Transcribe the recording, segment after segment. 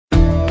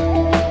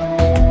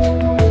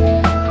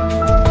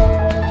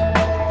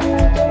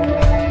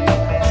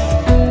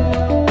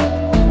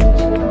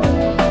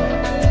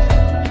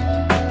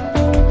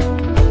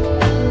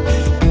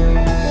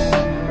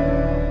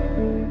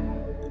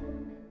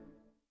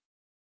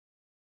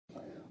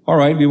All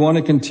right, we want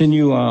to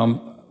continue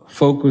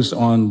focus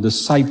on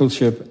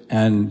discipleship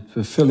and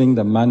fulfilling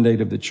the mandate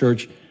of the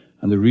church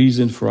and the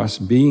reason for us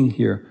being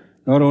here,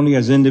 not only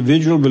as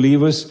individual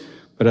believers,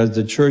 but as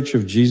the church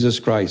of Jesus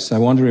Christ. I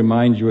want to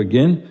remind you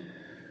again,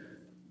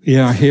 we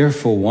are here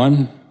for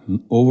one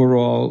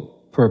overall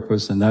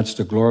purpose, and that's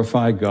to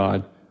glorify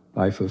God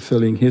by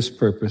fulfilling His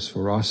purpose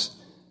for us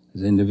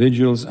as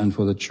individuals and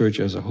for the church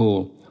as a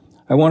whole.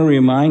 I want to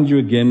remind you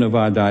again of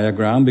our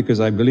diagram, because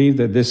I believe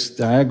that this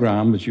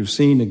diagram, which you've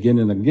seen again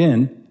and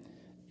again,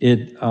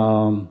 it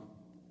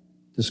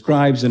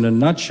describes in a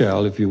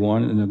nutshell, if you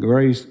want, in a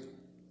very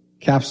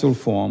capsule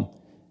form,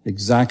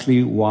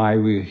 exactly why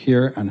we're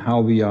here and how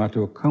we are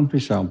to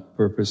accomplish our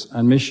purpose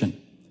and mission.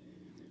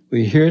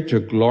 We're here to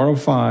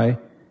glorify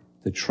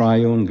the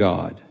triune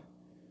God.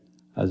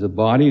 As a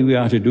body, we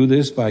are to do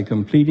this by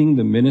completing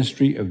the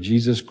ministry of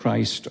Jesus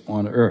Christ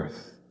on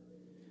earth.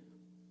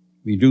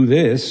 We do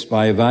this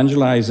by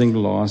evangelizing the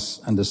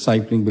lost and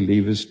discipling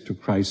believers to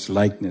Christ's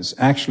likeness.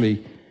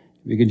 Actually,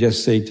 we can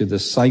just say to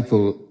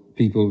disciple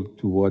people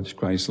towards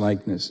Christ's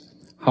likeness.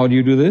 How do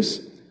you do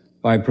this?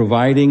 By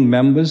providing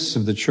members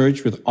of the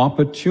church with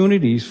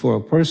opportunities for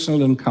a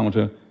personal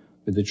encounter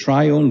with the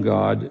triune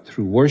God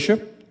through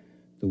worship,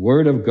 the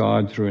Word of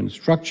God through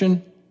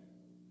instruction,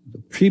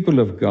 the people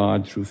of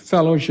God through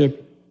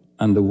fellowship,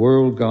 and the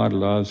world God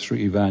loves through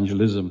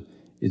evangelism.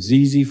 It's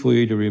easy for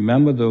you to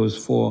remember those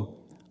four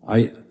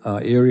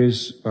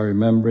areas by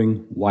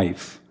remembering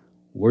WIFE: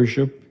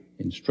 worship,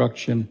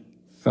 instruction,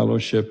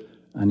 fellowship,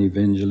 and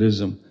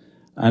evangelism.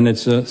 And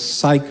it's a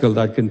cycle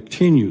that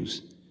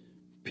continues.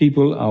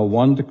 People are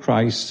won to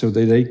Christ so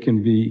that they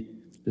can be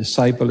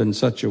discipled in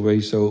such a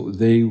way so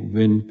they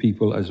win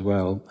people as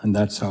well. And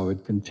that's how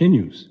it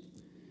continues.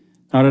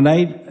 Now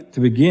tonight, to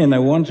begin, I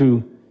want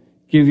to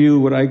give you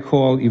what I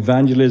call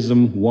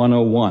Evangelism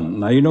 101.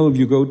 Now, you know, if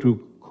you go to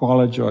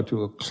college or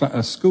to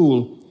a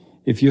school,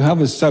 if you have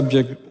a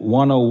subject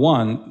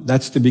 101,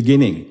 that's the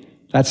beginning.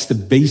 That's the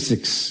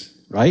basics,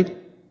 right?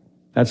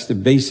 That's the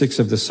basics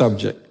of the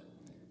subject.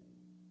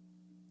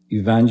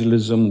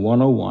 Evangelism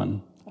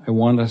 101. I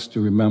want us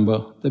to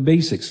remember the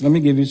basics. Let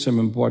me give you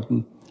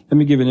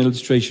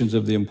illustrations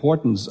of the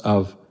importance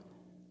of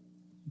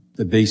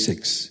the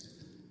basics.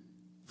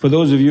 For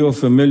those of you who are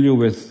familiar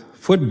with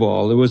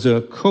football, there was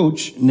a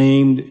coach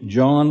named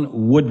John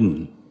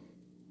Wooden,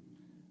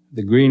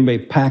 the Green Bay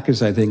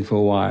Packers, I think, for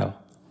a while.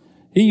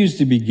 He used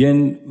to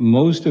begin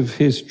most of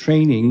his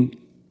training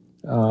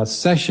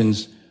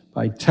sessions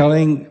by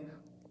telling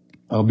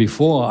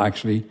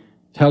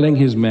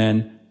his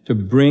men to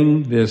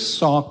bring their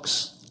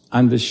socks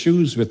and the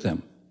shoes with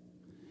them.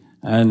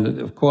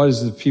 And of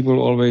course, people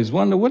always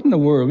wonder, what in the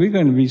world? We're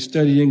going to be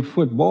studying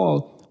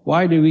football.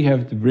 Why do we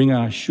have to bring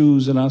our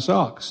shoes and our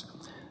socks?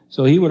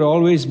 So he would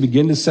always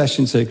begin the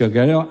session saying,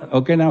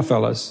 okay, now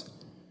fellas,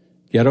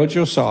 get out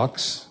your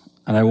socks,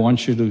 and I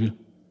want you to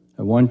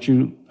watch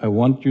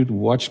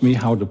me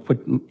how to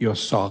put your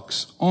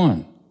socks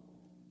on.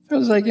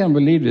 Fellas, I can't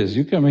believe this.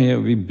 You come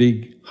here, we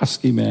big,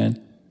 husky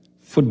man,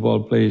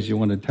 football players, you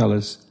want to tell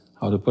us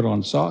how to put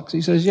on socks?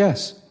 He says,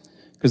 yes,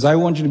 because I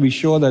want you to be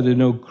sure that there are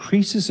no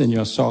creases in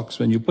your socks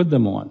when you put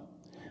them on.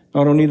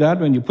 Not only that,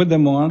 when you put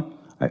them on,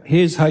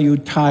 here's how you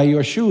tie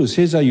your shoes.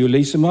 Here's how you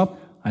lace them up,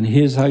 and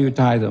here's how you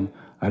tie them.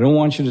 I don't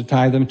want you to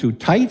tie them too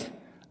tight,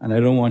 and I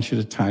don't want you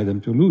to tie them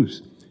too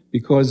loose.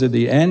 Because at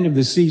the end of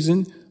the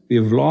season, we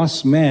have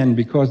lost men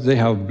because they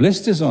have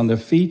blisters on their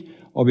feet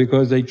or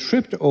because they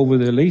tripped over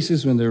their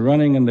laces when they're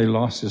running and they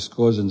lost their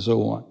scores and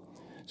so on.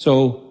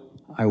 So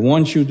I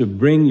want you to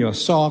bring your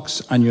socks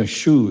and your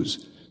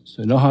shoes.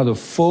 So you know how to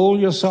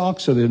fold your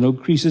socks so there are no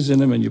creases in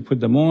them when you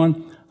put them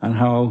on, and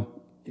how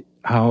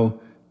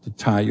to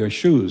tie your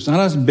shoes. Now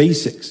that's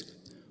basics.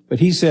 But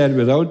he said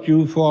without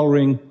you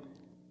following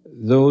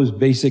those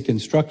basic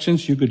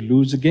instructions, you could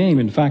lose the game.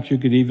 In fact, you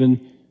could even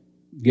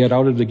get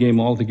out of the game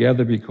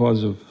altogether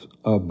because of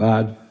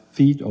bad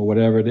feet or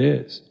whatever it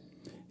is.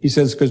 He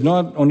says, because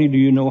not only do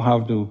you know how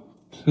to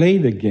play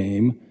the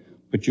game,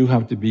 but you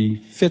have to be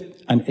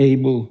fit and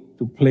able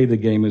to play the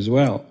game as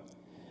well.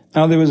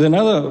 Now, there was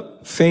another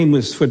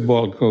famous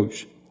football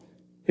coach.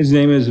 His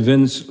name is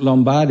Vince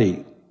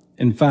Lombardi.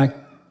 In fact,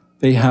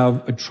 they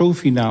have a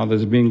trophy now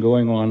that's been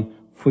going on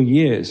for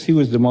years. He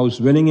was the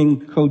most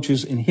winning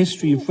coaches in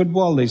history of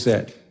football, they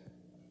said.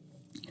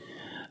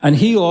 And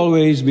he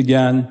always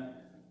began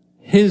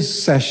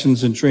his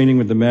sessions and training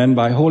with the men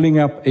by holding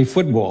up a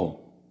football.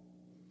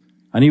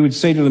 And he would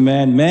say to the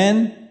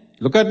man,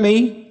 look at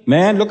me.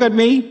 Man, look at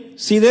me.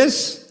 See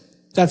this?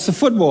 That's the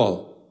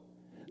football.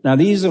 Now,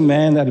 these are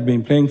men that have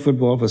been playing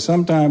football for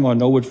some time or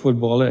know what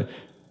football is.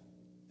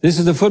 This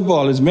is the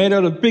football. It's made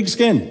out of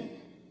pigskin.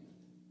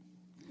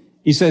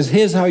 He says,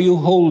 here's how you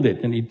hold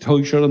it. And he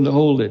showed them to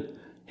hold it.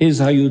 Here's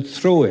how you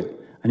throw it.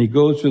 And he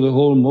goes through the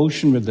whole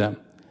motion with them.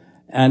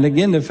 And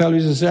again, the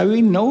fellows will say,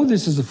 we know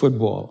this is a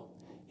football.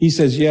 He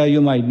says, yeah,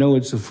 you might know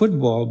it's a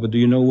football, but do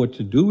you know what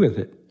to do with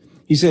it?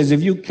 He says,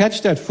 if you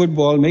catch that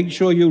football, make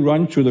sure you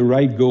run through the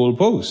right goal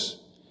post.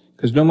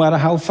 Because no matter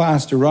how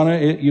fast a runner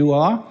you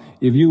are,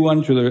 If you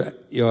went to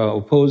your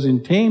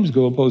opposing team's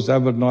goalpost,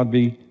 that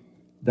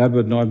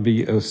would not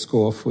be a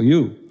score for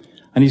you.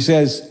 And he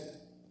says,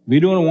 we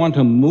don't want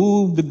to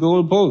move the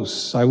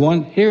goalposts.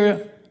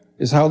 Here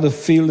is how the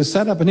field is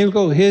set up. And he'll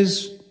go,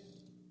 here's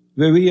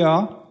where we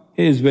are,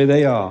 here's where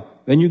they are.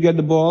 When you get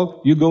the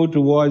ball, you go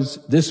towards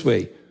this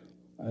way.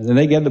 And then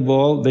they get the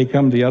ball, they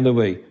come the other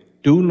way.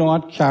 Do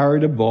not carry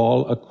the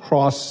ball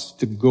across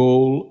the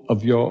goal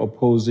of your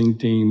opposing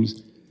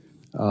team's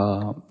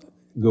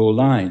goal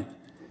line.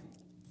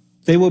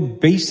 They were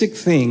basic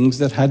things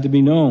that had to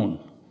be known.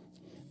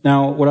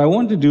 Now, what I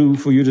want to do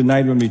for you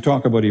tonight when we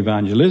talk about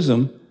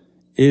evangelism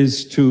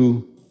is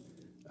to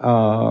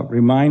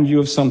remind you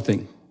of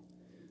something.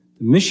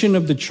 The mission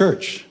of the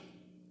church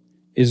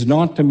is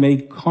not to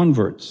make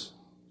converts,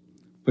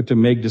 but to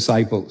make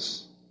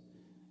disciples.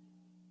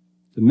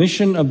 The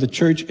mission of the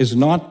church is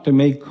not to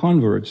make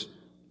converts,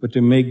 but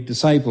to make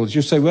disciples.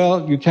 You say,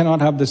 well, you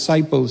cannot have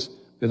disciples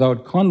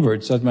without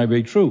converts. That might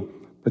be true.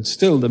 But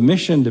still, the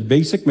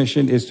basic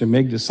mission is to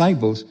make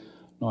disciples,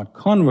 not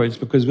converts,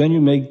 because when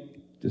you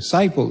make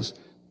disciples,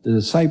 the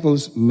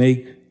disciples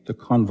make the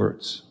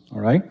converts. All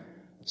right?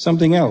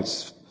 Something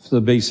else for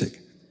the basic.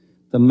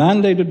 The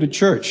mandate of the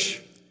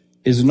church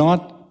is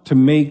not to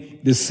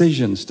make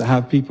decisions, to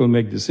have people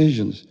make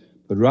decisions,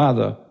 but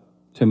rather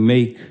to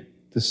make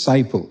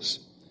disciples.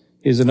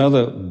 Here's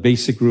another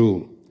basic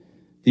rule.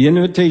 The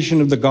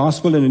invitation of the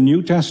gospel in the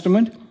New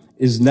Testament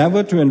is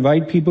never to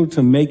invite people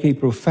to make a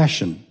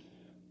profession,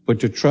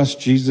 but to trust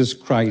Jesus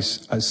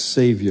Christ as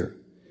Savior.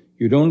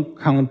 You don't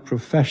count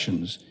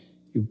professions.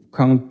 You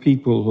count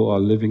people who are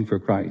living for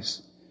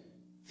Christ.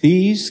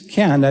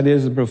 That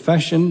is, the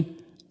profession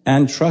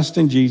and trust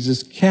in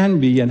Jesus can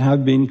be and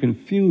have been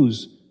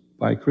confused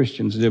by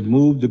Christians. They've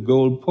moved the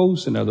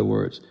goalposts, in other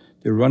words.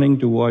 They're running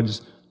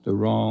towards the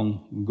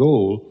wrong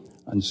goal,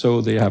 and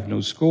so they have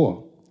no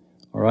score.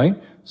 All right?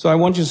 So I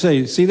want you to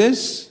say, see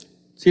this?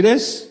 See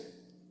this?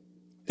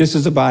 This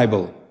is the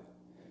Bible.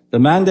 The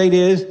mandate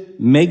is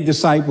make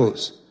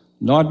disciples,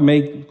 not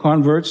make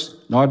converts,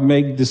 not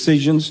make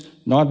decisions,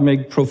 not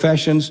make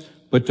professions,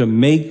 but to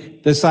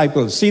make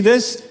disciples. See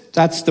this?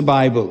 That's the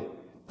Bible.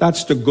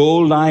 That's the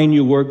goal line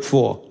you work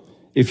for.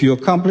 If you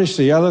accomplish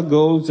the other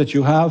goals that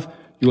you have,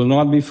 you will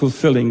not be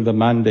fulfilling the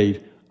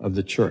mandate of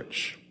the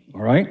church.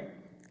 All right?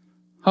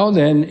 How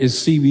then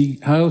is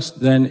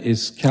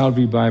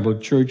Calvary Bible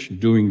Church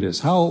doing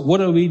this?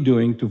 What are we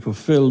doing to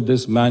fulfill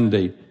this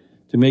mandate,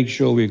 to make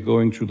sure we're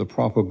going through the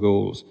proper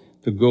goals,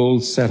 the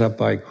goals set up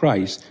by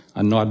Christ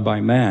and not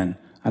by man?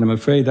 And I'm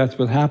afraid that's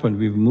what happened.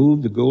 We've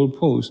moved the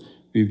goalpost.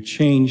 We've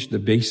changed the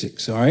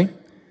basics, all right?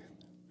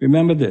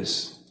 Remember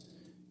this.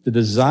 The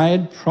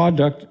desired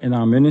product in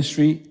our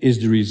ministry is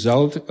the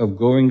result of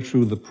going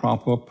through the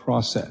proper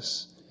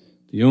process.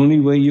 The only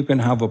way you can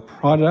have a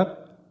product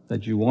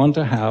that you want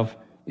to have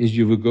is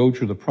you will go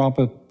through the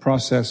proper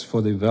process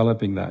for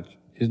developing that.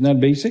 Isn't that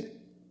basic?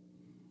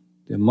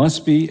 There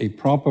must be a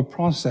proper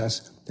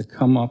process to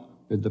come up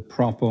with the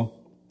proper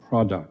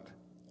product.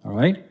 All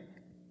right?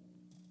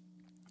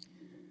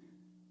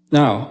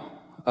 Now,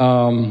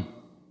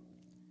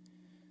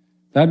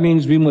 that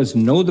means we must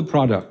know the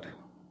product.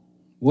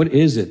 What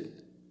is it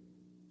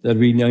that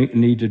we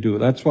need to do?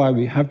 That's why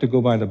we have to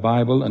go by the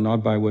Bible and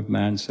not by what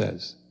man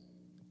says.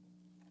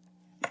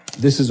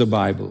 This is a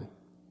Bible.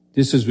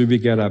 This is where we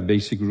get our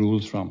basic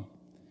rules from.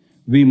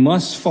 We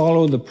must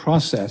follow the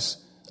process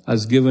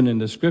as given in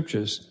the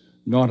scriptures,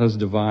 not as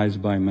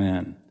devised by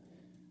man.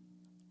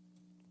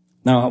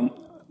 Now,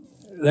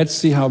 let's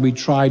see how we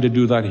try to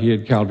do that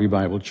here at Calvary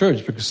Bible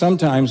Church, because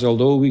sometimes,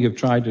 although we have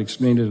tried to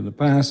explain it in the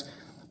past,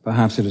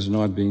 perhaps it is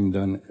not being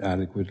done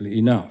adequately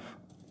enough.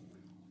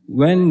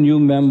 When new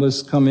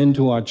members come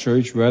into our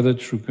church, whether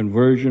through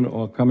conversion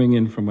or coming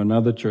in from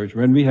another church,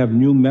 when we have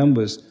new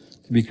members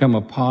to become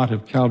a part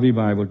of Calvary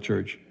Bible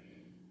Church,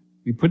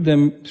 we put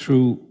them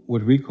through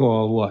what we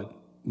call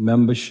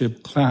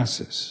membership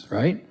classes,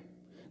 right?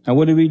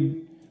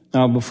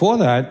 Now before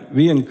that,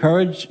 we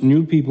encourage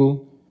new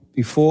people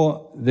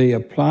before they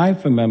apply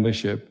for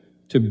membership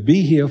to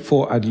be here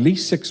for at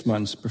least 6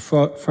 months,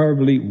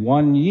 preferably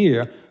 1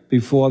 year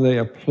before they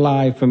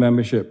apply for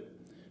membership.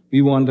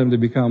 We want them to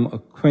become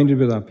acquainted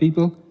with our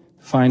people,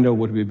 to find out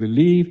what we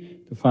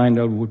believe, to find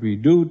out what we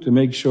do, to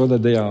make sure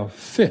that they are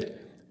fit.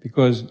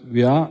 Because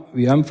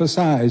we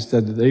emphasize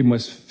that they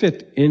must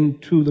fit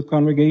into the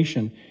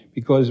congregation,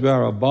 because we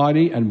are a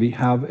body and we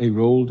have a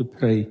role to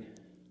play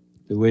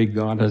the way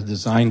God has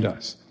designed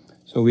us.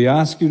 So we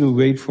ask you to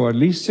wait for at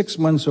least 6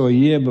 months or a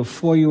year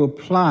before you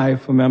apply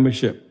for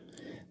membership.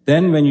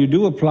 Then when you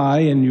do apply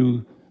and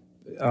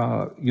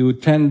you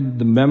attend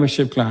the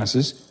membership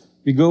classes,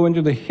 we go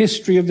into the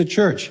history of the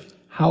church,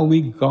 how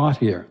we got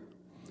here.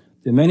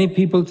 There are many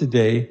people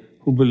today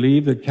who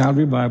believe that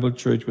Calvary Bible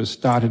Church was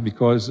started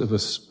because of a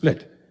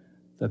split,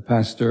 that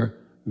Pastor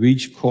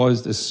Reach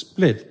caused a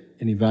split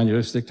in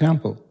Evangelistic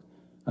Temple.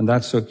 And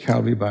that's how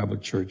Calvary Bible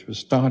Church was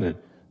started.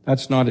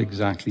 That's not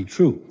exactly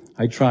true.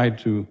 I tried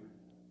to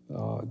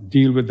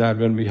deal with that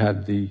when we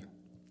had the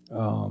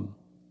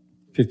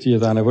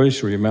 50th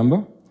anniversary,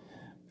 remember?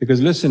 Because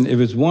listen,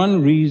 if it's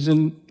one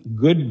reason,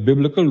 good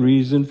biblical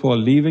reason for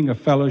leaving a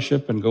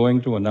fellowship and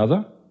going to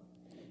another,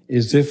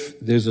 is if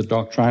there's a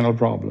doctrinal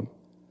problem.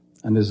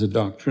 And there's a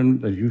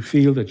doctrine that you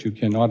feel that you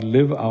cannot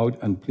live out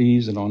and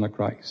please and honor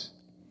Christ.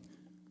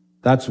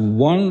 That's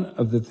one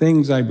of the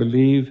things I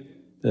believe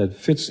that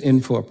fits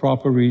in for a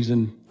proper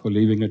reason for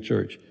leaving a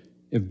church.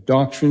 If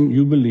doctrine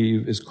you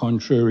believe is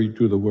contrary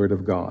to the Word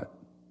of God.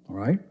 All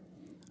right?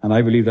 And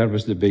I believe that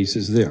was the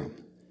basis there.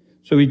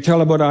 So we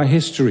tell about our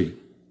history,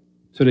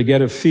 so they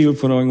get a feel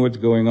for knowing what's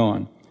going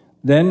on.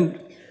 Then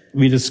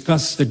we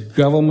discuss the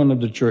government of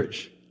the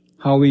church,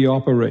 how we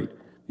operate.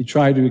 We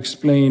try to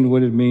explain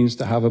what it means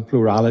to have a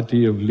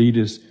plurality of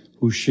leaders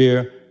who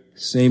share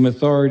same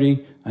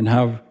authority and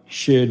have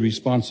shared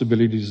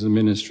responsibilities in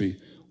ministry.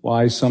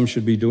 Why some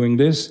should be doing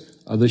this,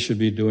 others should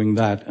be doing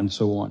that, and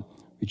so on.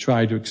 We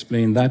try to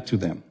explain that to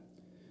them.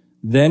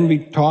 Then we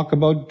talk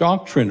about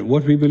doctrine,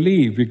 what we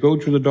believe. We go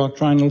to the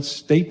doctrinal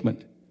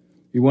statement.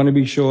 We want to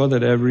be sure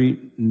that every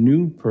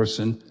new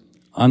person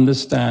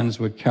understands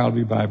what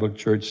Calvary Bible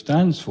Church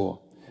stands for.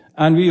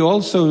 And we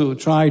also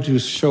try to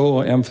show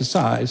or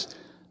emphasize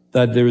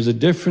that there is a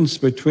difference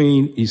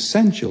between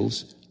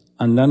essentials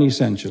and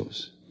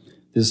non-essentials.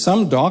 There's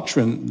some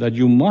doctrine that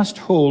you must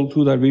hold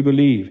to that we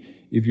believe.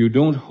 If you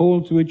don't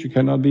hold to it, you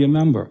cannot be a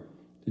member.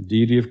 The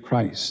deity of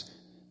Christ.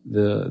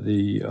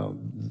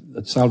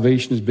 That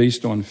salvation is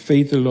based on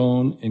faith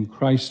alone, in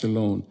Christ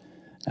alone,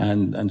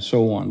 and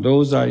so on.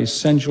 Those are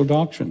essential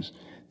doctrines.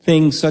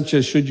 Things such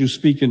as should you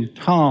speak in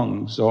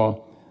tongues,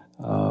 or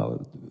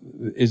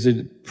is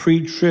it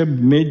pre-trib,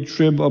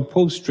 mid-trib, or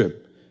post-trib?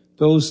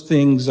 Those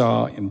things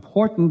are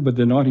important, but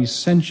they're not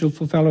essential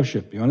for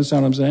fellowship. You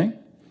understand what I'm saying?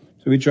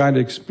 So we try to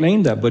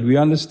explain that, but we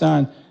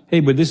understand,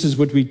 hey, but this is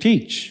what we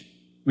teach.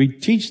 We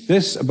teach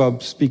this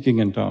about speaking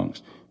in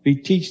tongues. We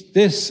teach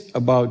this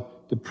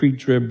about the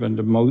pre-trib and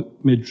the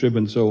mid-trib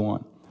and so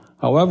on.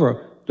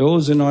 However,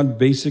 those are not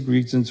basic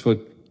reasons for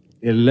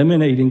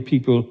eliminating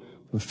people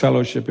from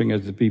fellowshipping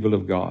as the people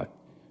of God.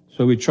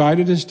 So we try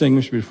to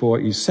distinguish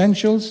between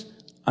essentials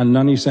and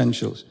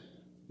non-essentials.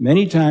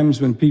 Many times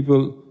when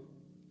people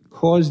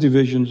cause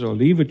divisions or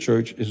leave a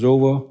church is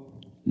over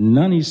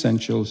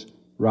non-essentials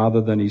rather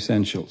than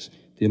essentials.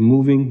 They're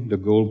moving the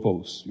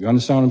goalposts. You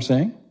understand what I'm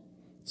saying?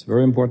 It's a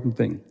very important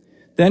thing.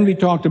 Then we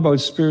talked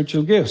about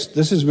spiritual gifts.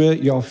 This is where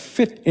your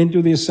fit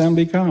into the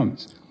assembly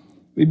comes.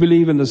 We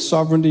believe in the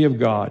sovereignty of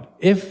God.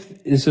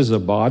 If this is a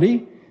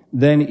body,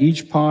 then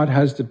each part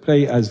has to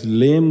play as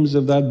limbs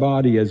of that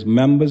body, as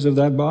members of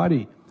that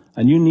body.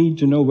 And you need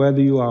to know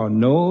whether you are a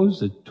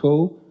nose, a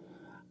toe,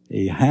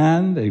 a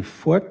hand, a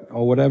foot,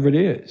 or whatever it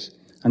is.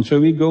 And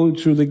so we go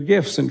through the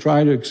gifts and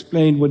try to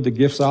explain what the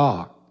gifts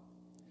are.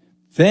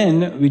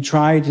 Then we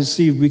try to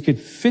see if we could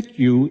fit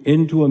you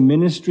into a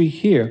ministry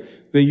here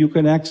where you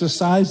can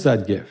exercise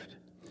that gift.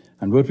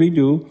 And what we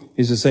do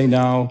is to say,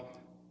 now,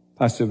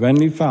 Pastor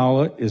Wenley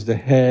Fowler is the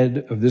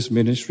head of this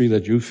ministry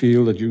that you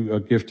feel that you are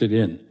gifted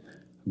in.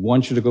 I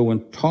want you to go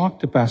and talk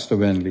to Pastor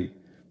Wenley.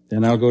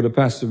 Then I'll go to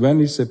Pastor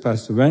Wenley, say,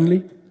 Pastor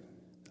Wenley,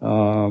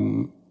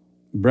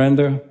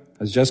 Brenda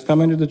has just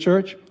come into the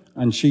church,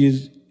 and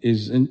she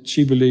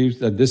believes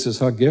that this is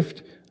her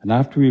gift. And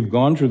after we've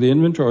gone through the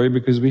inventory,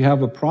 because we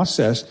have a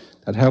process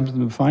that helps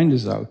them find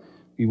this out,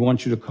 we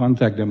want you to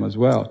contact them as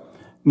well.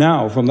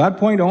 Now, from that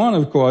point on,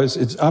 of course,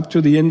 it's up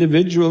to the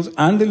individuals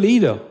and the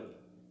leader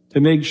to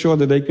make sure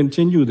that they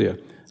continue there.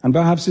 And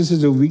perhaps this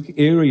is a weak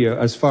area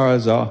as far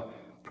as our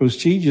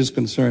procedure is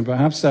concerned.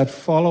 Perhaps that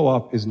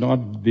follow-up is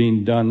not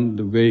being done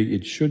the way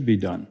it should be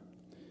done.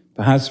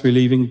 Perhaps we're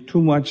leaving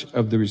too much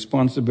of the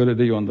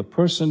responsibility on the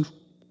person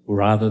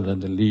rather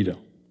than the leader.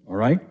 All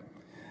right?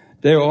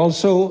 They're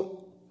also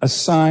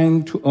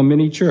assigned to a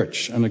mini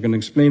church, and I can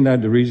explain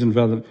that, the reason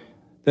for that.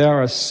 They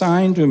are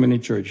assigned to a mini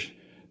church.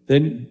 They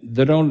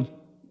don't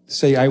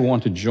say, I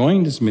want to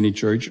join this mini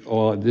church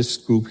or this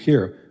group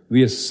here.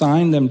 We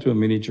assign them to a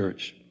mini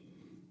church.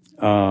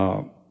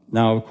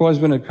 Now, of course,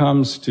 when it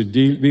comes to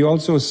we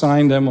also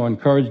assign them or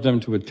encourage them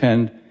to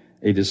attend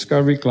a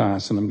discovery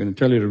class, and I'm going to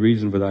tell you the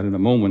reason for that in a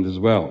moment as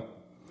well.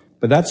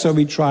 But that's how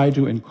we try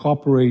to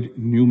incorporate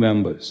new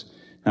members.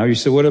 Now, you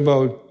say, what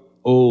about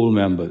old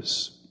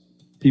members?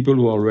 People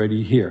who are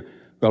already here.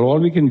 Well, all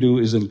we can do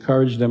is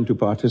encourage them to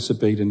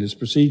participate in this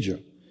procedure,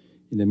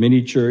 in the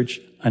mini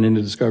church and in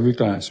the discovery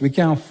class. We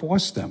can't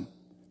force them.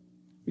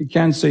 We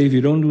can't say, if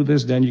you don't do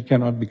this, then you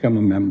cannot become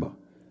a member.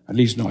 At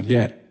least not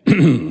yet.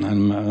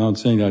 I'm not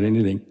saying that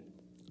anything.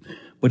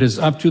 But it's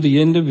up to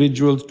the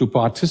individuals to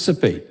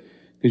participate.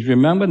 Because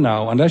remember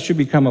now, unless you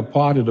become a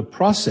part of the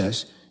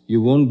process,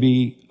 you won't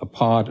be a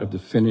part of the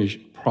finished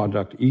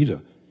product either.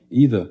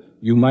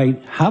 You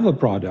might have a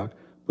product,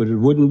 but it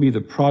wouldn't be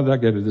the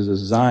product that it is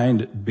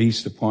designed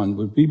based upon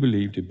what we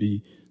believe to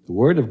be the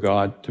Word of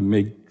God to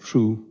make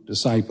true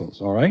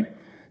disciples, all right?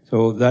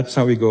 So that's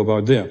how we go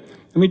about there.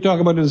 Let me talk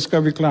about the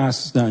discovery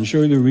classes now and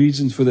show you the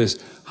reasons for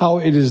this, how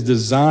it is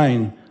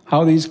designed,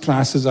 how these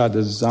classes are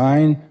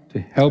designed to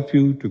help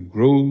you to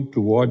grow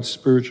towards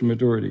spiritual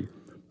maturity.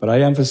 But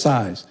I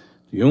emphasize,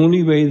 the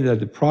only way that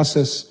the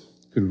process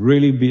could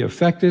really be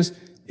effective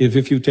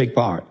if you take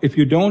part. If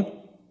you don't,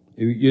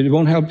 it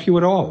won't help you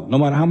at all. No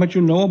matter how much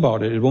you know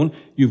about it,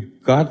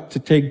 you've got to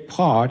take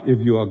part if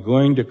you are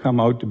going to come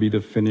out to be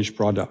the finished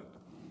product.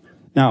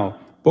 Now,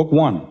 book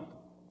 1,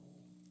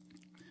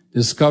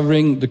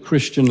 Discovering the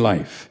Christian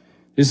Life.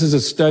 This is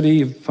a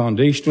study of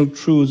foundational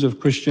truths of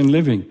Christian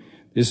living.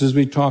 This is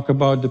we talk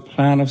about the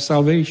plan of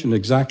salvation,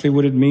 exactly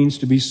what it means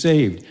to be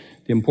saved,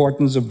 the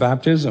importance of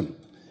baptism,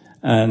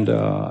 and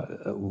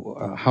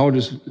how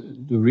to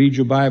read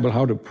your Bible,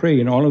 how to pray,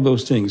 and all of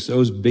those things,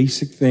 those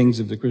basic things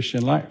of the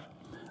Christian life.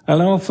 I'll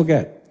never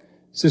forget,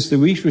 Sister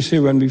Weish was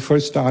here when we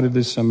first started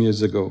this some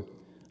years ago,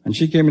 and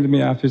she came to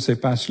me after and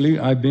said, Pastor Lee,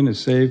 I've been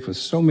saved for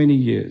so many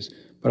years,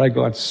 but I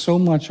got so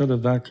much out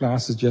of that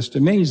class, it's just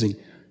amazing.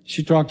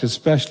 She talked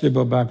especially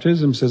about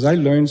baptism, says, I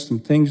learned some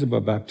things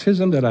about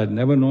baptism that I'd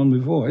never known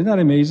before. Isn't that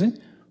amazing?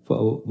 For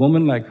a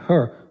woman like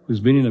her, who's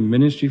been in a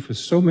ministry for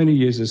so many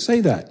years, to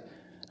say that.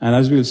 And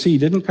as we'll see, it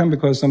didn't come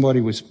because somebody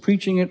was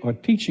preaching it or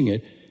teaching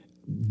it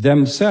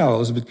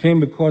themselves, but came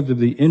because of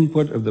the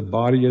input of the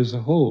body as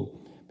a whole.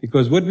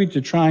 Because what we're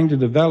trying to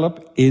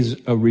develop is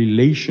a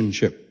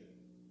relationship.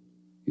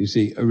 You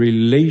see, a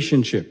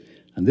relationship.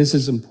 And this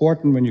is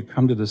important when you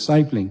come to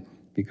discipling,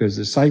 because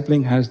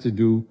discipling has to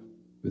do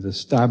with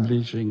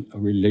establishing a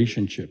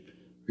relationship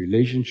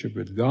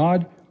with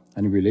God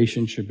and a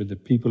relationship with the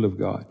people of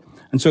God.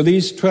 And so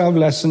these 12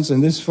 lessons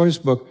in this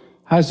first book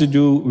has to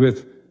do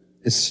with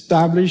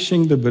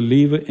establishing the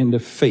believer in the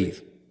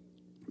faith.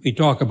 We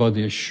talk about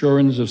the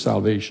assurance of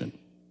salvation,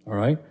 all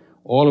right?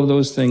 All of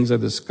those things are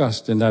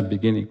discussed in that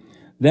beginning.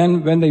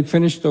 Then when they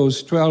finish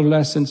those 12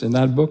 lessons in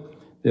that book,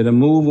 they're to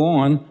move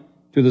on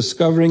to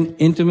discovering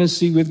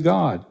intimacy with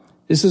God.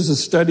 This is a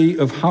study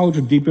of how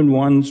to deepen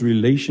one's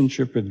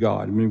relationship with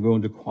God. We go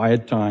into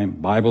quiet time,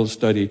 Bible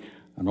study,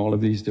 and all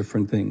of these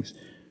different things.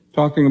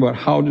 Talking about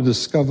how to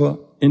discover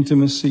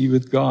intimacy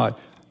with God.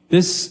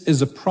 This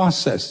is a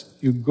process.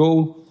 You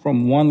go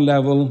from one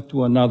level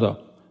to another.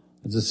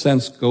 It's a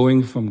sense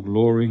going from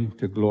glory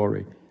to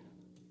glory.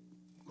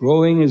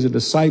 Growing as a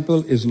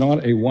disciple is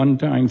not a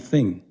one-time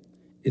thing.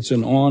 It's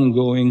an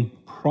ongoing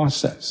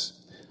process.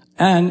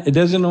 And it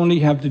doesn't only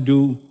have to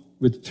do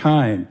with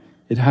time.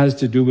 It has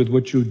to do with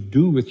what you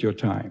do with your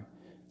time.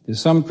 There's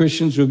some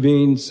Christians who have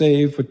been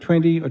saved for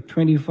 20 or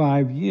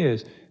 25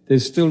 years. They're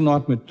still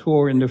not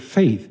mature in their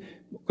faith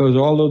because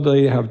although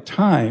they have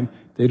time,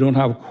 they don't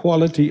have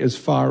quality as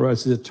far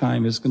as the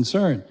time is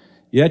concerned.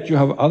 Yet you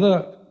have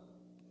other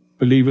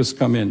believers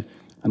come in,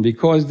 and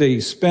because they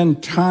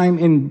spend time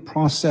in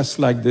process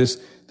like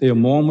this, they are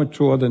more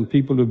mature than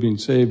people who've been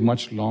saved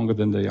much longer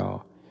than they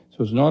are.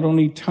 So it's not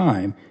only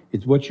time,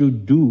 it's what you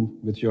do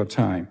with your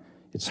time.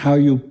 It's how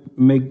you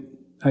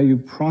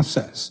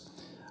process.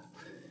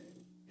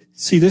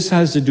 See, this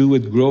has to do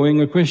with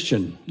growing a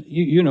Christian.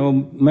 You know,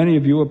 many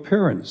of you are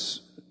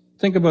parents.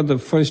 Think about the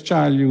first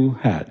child you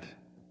had.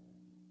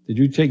 Did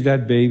you take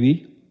that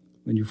baby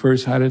when you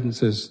first had it and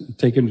says,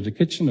 take it to the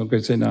kitchen? Okay,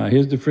 say, now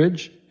here's the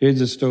fridge, here's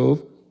the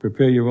stove,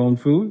 prepare your own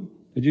food.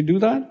 Did you do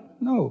that?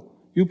 No.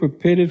 You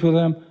prepared it for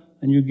them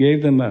and you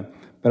gave them that.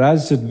 But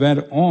as it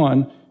went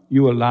on,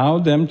 you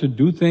allowed them to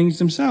do things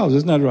themselves.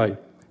 Isn't that right?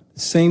 The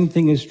same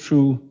thing is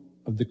true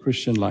of the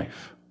Christian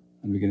life.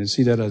 And we're going to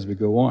see that as we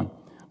go on.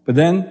 But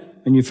then,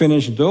 when you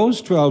finish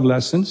those 12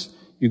 lessons,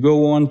 you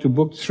go on to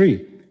book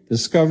 3,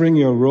 Discovering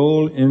Your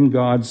Role in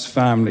God's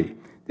Family.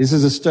 This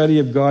is a study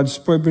of God's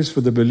purpose for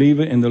the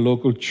believer in the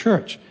local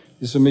church.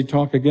 This is when we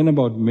talk again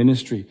about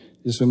ministry.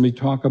 This is when we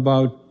talk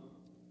about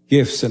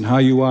gifts and how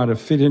you are to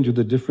fit into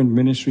the different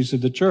ministries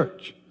of the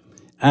church.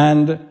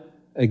 And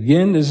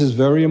again, this is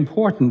very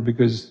important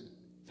because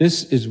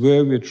this is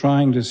where we're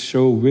trying to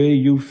show where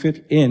you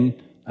fit in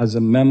as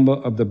a member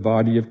of the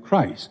body of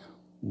Christ.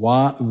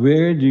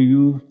 Where do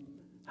you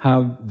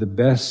have the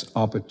best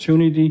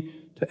opportunity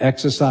to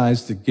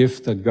exercise the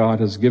gift that God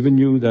has given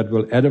you that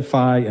will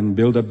edify and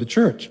build up the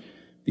church?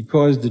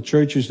 Because the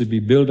church is to be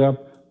built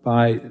up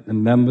by the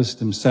members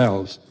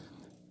themselves.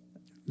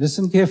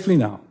 Listen carefully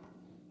now.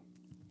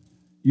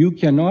 You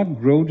cannot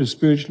grow to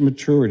spiritual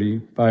maturity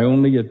by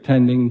only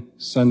attending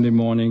Sunday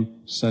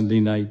morning, Sunday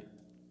night.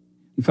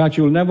 In fact,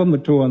 you will never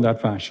mature in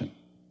that fashion.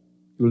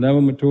 You will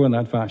never mature in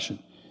that fashion.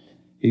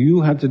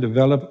 You have to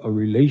develop a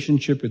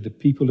relationship with the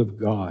people of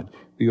God.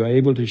 You are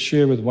able to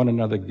share with one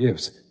another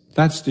gifts.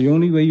 That's the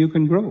only way you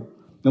can grow.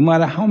 No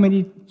matter how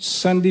many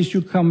Sundays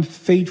you come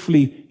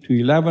faithfully to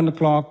 11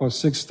 o'clock or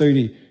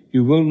 6:30,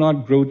 you will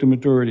not grow to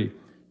maturity.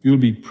 You'll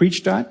be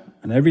preached at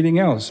and everything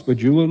else,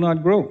 but you will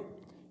not grow.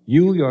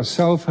 You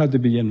yourself have to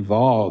be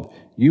involved.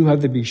 You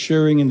have to be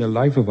sharing in the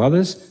life of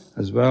others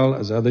as well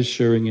as others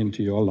sharing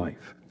into your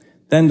life.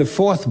 Then the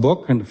fourth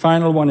book, and the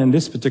final one in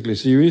this particular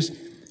series,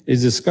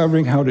 is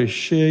Discovering How to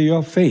Share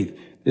Your Faith.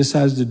 This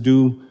has to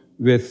do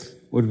with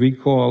what we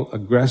call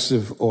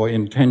aggressive or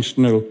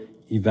intentional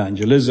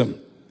evangelism.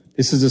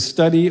 This is a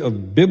study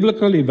of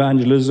biblical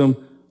evangelism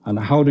and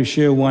how to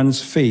share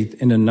one's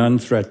faith in a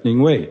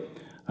non-threatening way.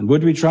 And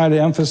what we try to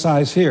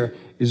emphasize here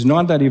is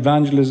not that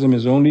evangelism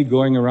is only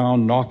going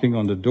around knocking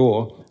on the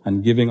door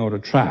and giving out a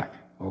tract.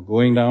 or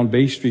going down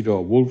Bay Street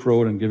or Wolf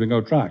Road and giving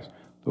out tracts.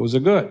 Those are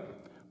good.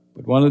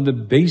 But one of the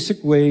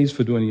basic ways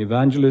for doing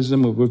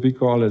evangelism, or what we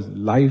call as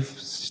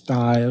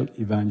lifestyle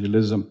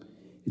evangelism,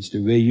 it's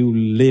the way you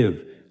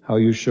live, how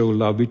you show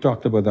love. We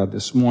talked about that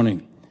this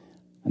morning.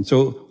 And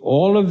so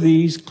all of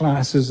these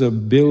classes are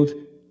built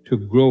to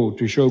grow,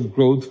 to show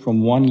growth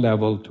from one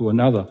level to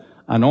another.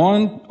 And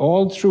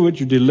all through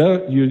it,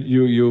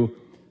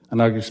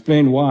 and I'll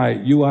explain why,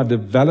 you are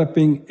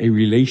developing a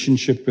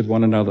relationship with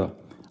one another.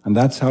 And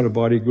that's how the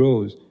body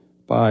grows,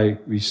 by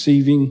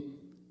receiving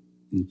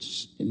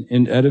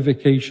in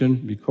edification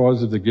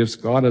because of the gifts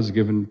God has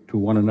given to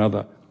one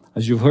another.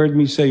 As you've heard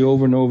me say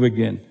over and over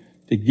again,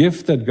 the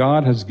gift that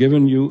God has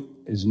given you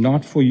is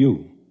not for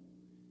you.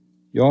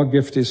 Your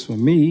gift is for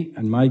me,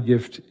 and my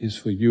gift is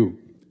for you.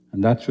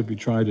 And that's what we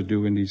try to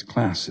do in these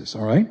classes,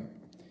 all right?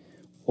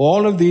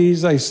 All of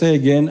these, I say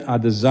again, are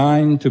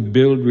designed to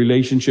build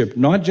relationship,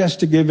 not just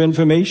to give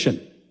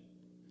information,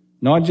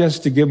 not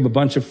just to give a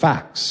bunch of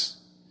facts.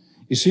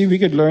 You see, we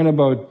could learn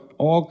about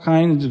all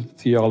kinds of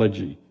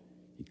theology,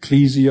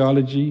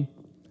 ecclesiology,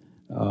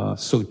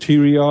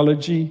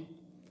 soteriology,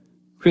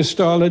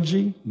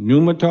 Christology,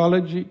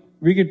 pneumatology.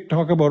 We could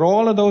talk about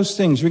all of those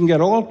things. We can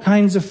get all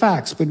kinds of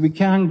facts, but we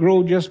can't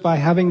grow just by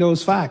having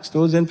those facts,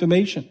 those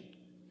information.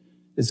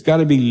 It's got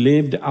to be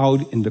lived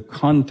out in the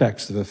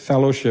context of a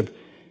fellowship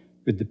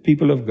with the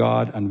people of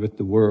God and with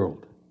the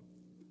world.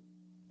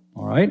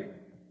 All right?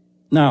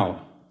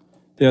 Now,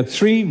 there are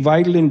 3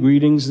 vital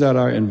ingredients that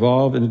are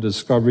involved in the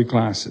discovery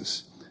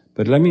classes.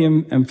 But let me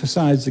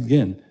emphasize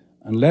again,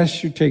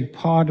 unless you take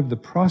part of the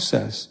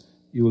process,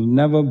 you will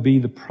never be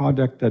the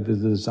product that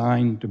is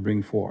designed to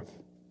bring forth.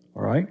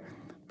 All right?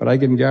 But I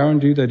can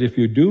guarantee that if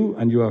you do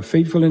and you are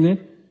faithful in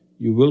it,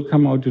 you will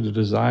come out to the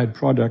desired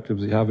product that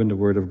we have in the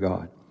Word of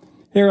God.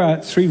 Here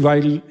are 3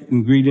 vital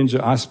ingredients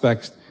or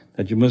aspects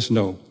that you must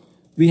know.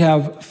 We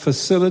have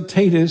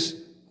facilitators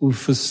who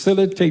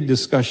facilitate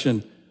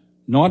discussion,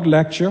 not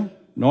lecture,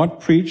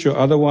 not preach or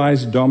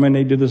otherwise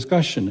dominate the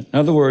discussion. In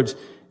other words,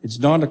 it's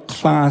not a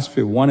class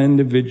where one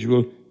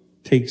individual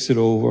takes it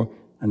over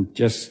and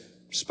just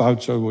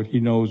spouts out what he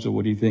knows or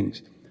what he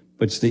thinks.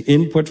 But it's the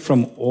input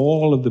from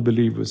all of the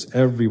believers,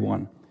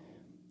 everyone.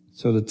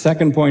 So the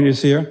second point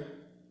is here,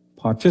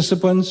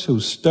 participants who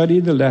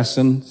study the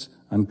lessons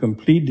and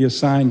complete the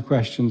assigned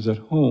questions at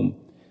home.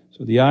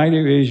 So the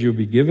idea is you'll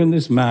be given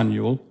this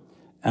manual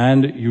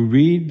and you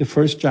read the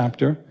first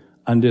chapter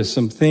and there's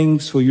some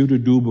things for you to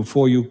do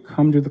before you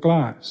come to the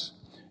class.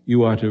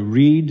 You are to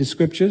read the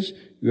scriptures,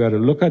 you are to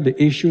look at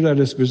the issue that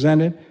is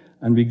presented,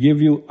 and we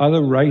give you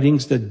other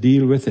writings that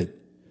deal with it.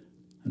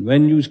 And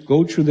when you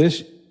go through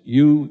this,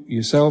 you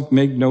yourself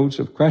make notes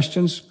of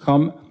questions,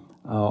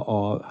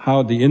 or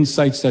how the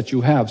insights that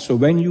you have. So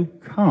when you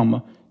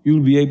come,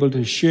 you'll be able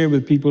to share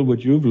with people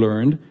what you've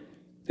learned.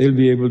 They'll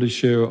be able to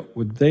share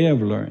what they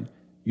have learned.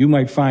 You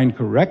might find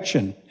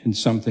correction in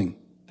something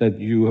that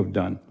you have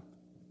done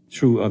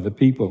through other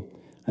people.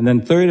 And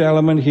then third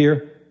element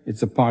here,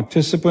 it's the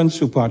participants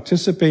who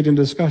participate in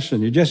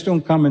discussion. You just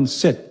don't come and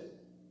sit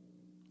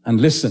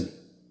and listen.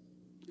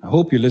 I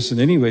hope you listen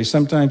anyway.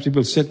 Sometimes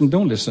people sit and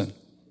don't listen.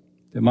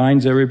 Their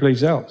mind's every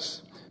place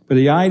else. But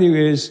the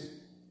idea is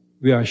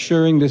we are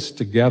sharing this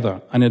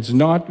together. And it's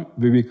not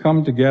we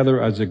come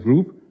together as a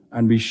group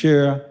and we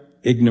share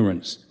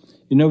ignorance.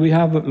 You know, we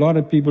have a lot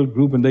of people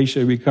group and they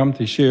say we come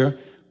to share,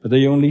 but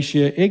they only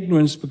share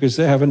ignorance because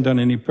they haven't done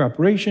any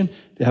preparation,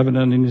 they haven't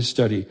done any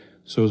study.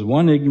 So it's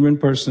one ignorant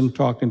person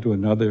talking to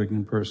another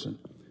ignorant person.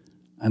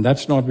 And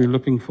that's not what we're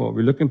looking for.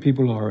 We're looking for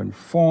people who are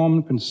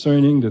informed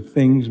concerning the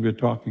things we're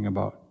talking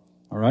about.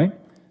 All right?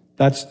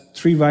 That's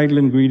 3 vital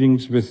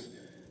ingredients with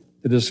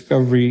the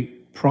discovery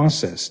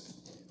process.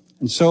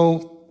 And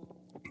so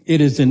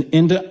it is an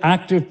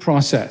interactive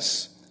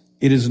process.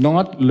 It is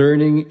not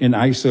learning in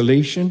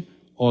isolation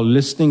or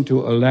listening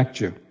to a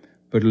lecture,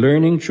 but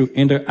learning through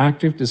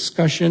interactive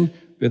discussion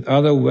with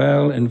other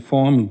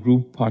well-informed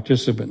group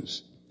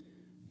participants.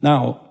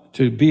 Now,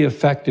 to be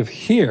effective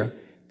here,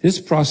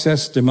 this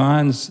process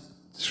demands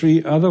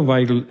 3 other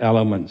vital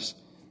elements.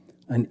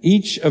 And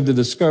each of the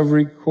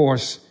discovery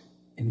course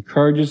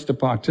encourages the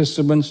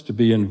participants to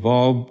be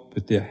involved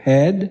with their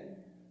head,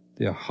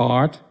 their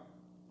heart,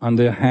 and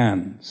their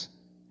hands.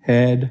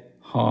 Head,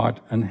 heart,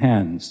 and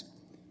hands.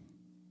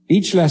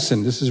 Each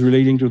lesson, this is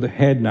relating to the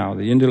head now,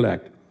 the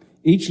intellect.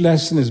 Each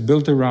lesson is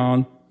built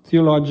around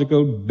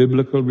theological,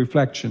 biblical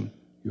reflection.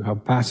 You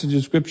have passage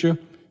of scripture,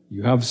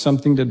 you have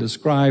something that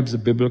describes the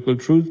biblical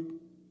truth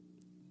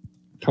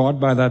taught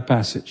by that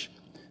passage.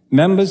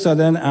 Members are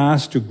then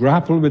asked to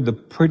grapple with the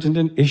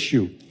pertinent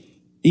issue.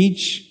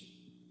 Each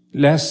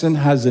lesson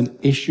has an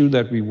issue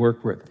that we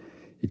work with.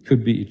 It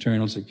could be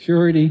eternal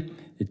security.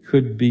 It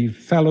could be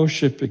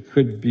fellowship. It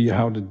could be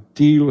how to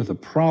deal with a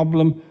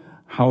problem,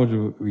 how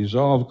to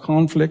resolve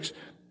conflicts.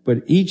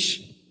 But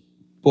each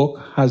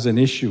book has an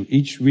issue.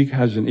 Each week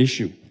has an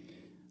issue.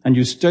 And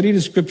you study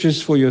the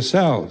scriptures for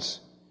yourselves.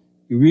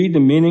 You read the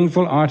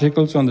meaningful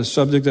articles on the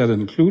subject that are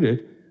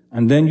included,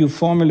 and then you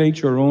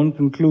formulate your own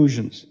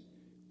conclusions.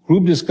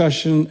 Group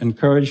discussion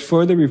encourage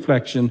further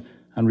reflection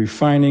and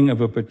refining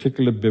of a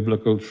particular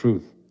biblical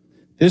truth.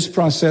 This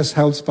process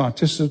helps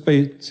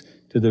participants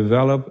to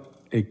develop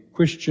a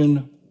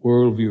Christian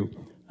worldview.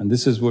 And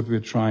this is what we're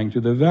trying to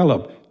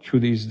develop through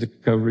these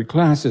discovery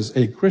classes,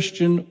 a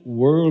Christian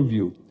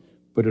worldview.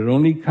 But it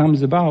only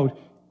comes about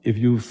if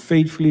you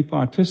faithfully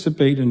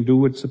participate and do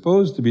what's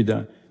supposed to be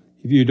done.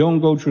 If you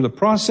don't go through the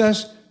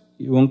process,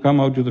 you won't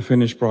come out to the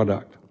finished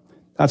product.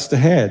 That's the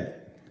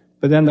head.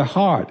 But then the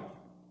heart.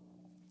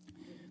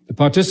 The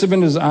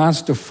participant is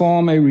asked to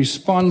form a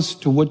response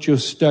to what you're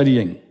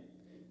studying.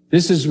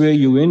 This is where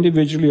you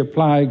individually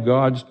apply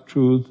God's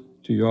truth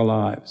to your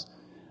lives.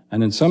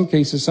 And in some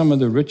cases, some of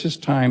the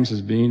richest times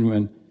has been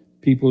when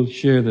people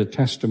share their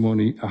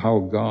testimony of how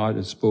God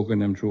has spoken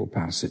them through a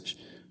passage.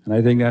 And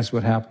I think that's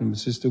what happened with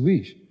Sister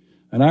Weish.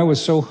 And I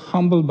was so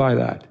humbled by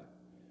that.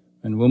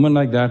 And a woman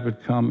like that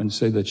would come and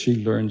say that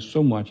she learned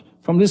so much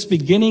from this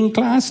beginning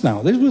class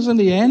now. This wasn't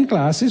the end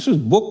class. This was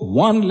book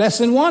 1,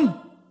 lesson 1.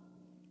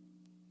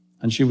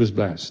 And she was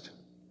blessed.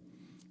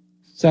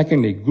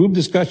 Secondly, group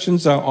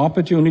discussions are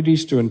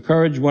opportunities to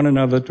encourage one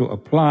another to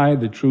apply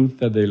the truth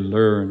that they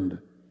learned.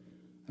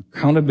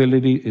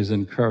 Accountability is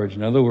encouraged.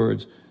 In other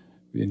words,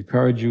 we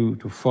encourage you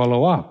to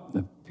follow up.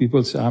 If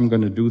people say, I'm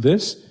going to do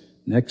this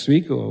next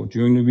week, or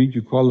during the week,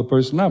 you call the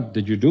person up.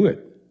 Did you do it?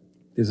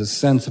 There's a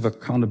sense of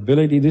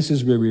accountability. This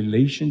is where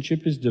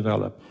relationship is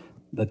developed.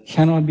 That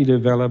cannot be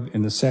developed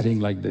in a setting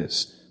like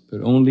this,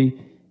 but only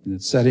in a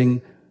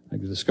setting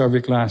like the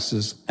discovery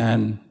classes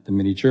and the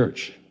mini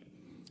church.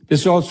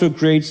 This also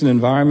creates an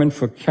environment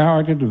for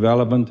character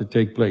development to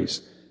take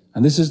place.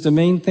 And this is the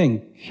main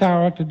thing,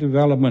 character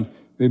development,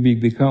 where we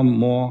become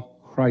more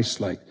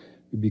Christ-like.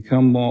 We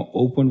become more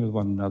open with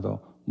one another,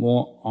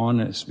 more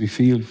honest. We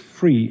feel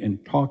free in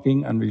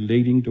talking and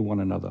relating to one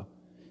another.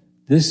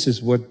 This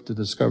is what the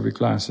discovery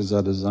classes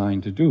are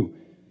designed to do.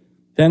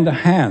 Then the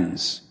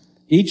hands.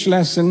 Each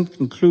lesson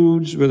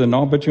concludes with an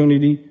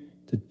opportunity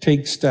to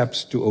take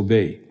steps to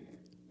obey.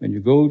 When you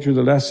go through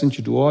the lessons,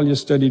 you do all your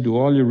study, do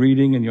all your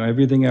reading, and your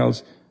everything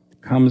else, it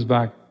comes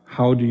back,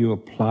 how do you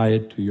apply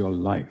it to your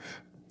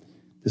life?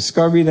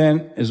 Discovery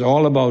then is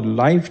all about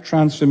life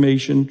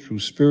transformation through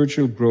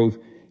spiritual growth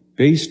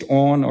based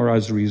on or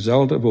as a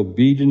result of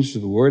obedience to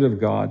the Word of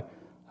God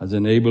as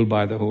enabled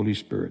by the Holy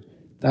Spirit.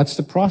 That's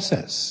the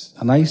process.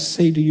 And I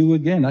say to you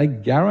again, I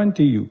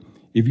guarantee you,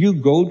 if you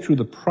go through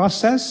the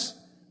process,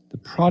 the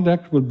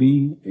product will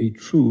be a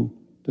true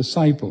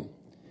disciple.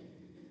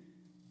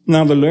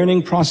 Now, the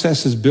learning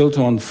process is built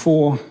on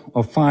 4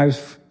 or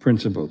 5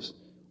 principles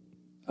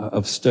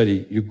of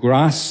study. You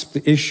grasp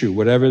the issue,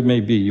 whatever it may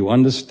be. You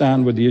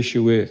understand what the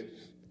issue is.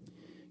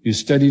 You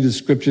study the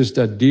scriptures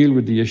that deal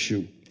with the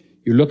issue.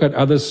 You look at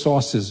other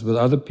sources, what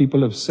other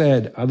people have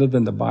said other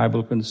than the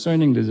Bible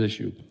concerning this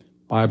issue.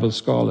 Bible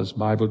scholars,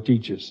 Bible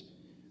teachers.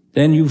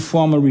 Then you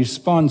form a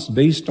response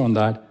based on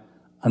that.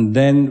 And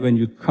then when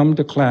you come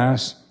to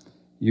class,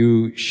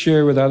 you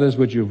share with others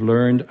what you've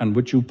learned and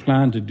what you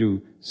plan to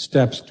do,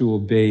 steps to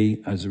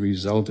obey as a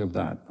result of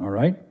that. All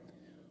right?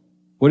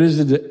 What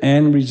is the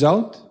end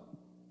result?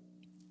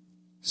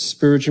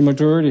 Spiritual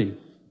maturity,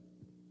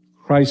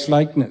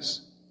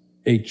 Christ-likeness,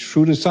 a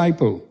true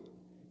disciple,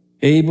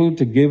 able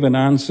to give an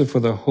answer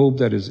for the hope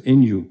that is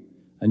in you,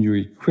 and you're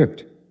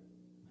equipped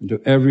into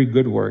every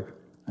good work,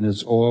 and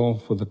it's all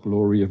for the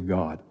glory of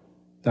God.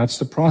 That's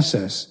the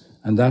process,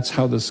 and that's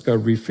how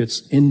discovery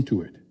fits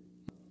into it.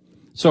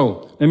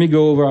 So, let me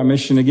go over our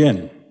mission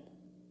again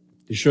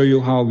to show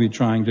you how we're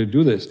trying to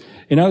do this.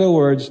 In other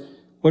words,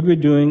 what we're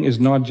doing is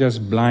not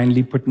just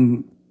blindly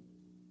putting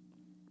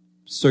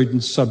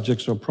certain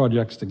subjects or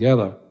projects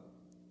together.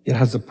 It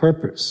has a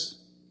purpose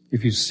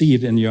if you see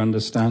it and you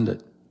understand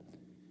it.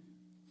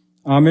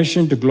 Our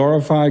mission to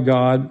glorify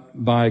God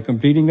by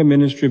completing the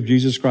ministry of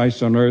Jesus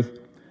Christ on earth,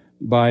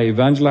 by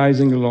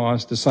evangelizing the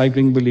lost,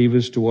 discipling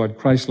believers toward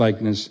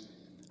Christ-likeness.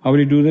 How do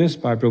we do this?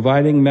 By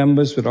providing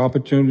members with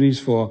opportunities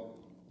for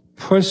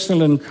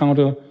personal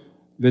encounter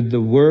with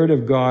the Word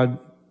of God,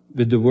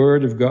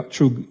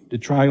 through the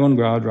triune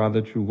God,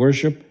 rather, through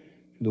worship,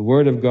 to the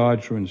Word of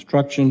God, through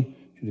instruction,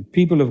 to the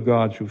people of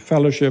God, through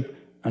fellowship,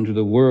 and to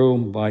the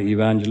world by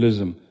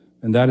evangelism.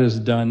 And that is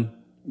done,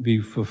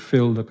 we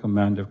fulfill the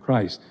command of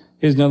Christ.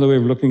 Here's another way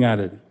of looking at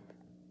it.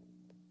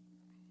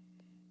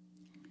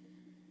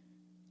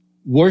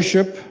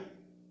 Worship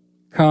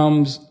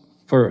comes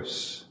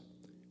first.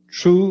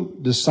 True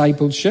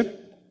discipleship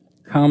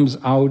comes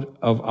out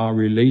of our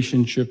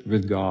relationship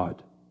with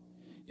God.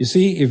 You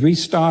see, if we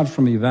start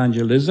from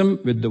evangelism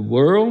with the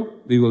world,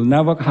 we will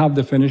never have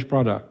the finished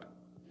product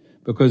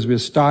because we're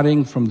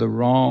starting from the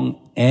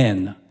wrong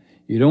end.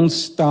 You don't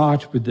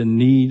start with the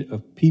need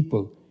of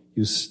people.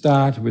 You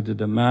start with the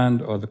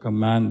demand or the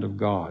command of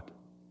God.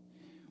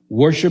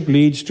 Worship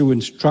leads to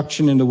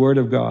instruction in the Word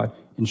of God.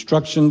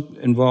 Instruction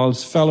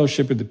involves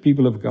fellowship with the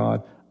people of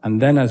God.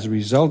 And then as a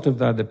result of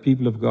that, the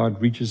people of God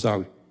reaches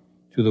out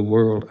to the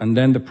world. And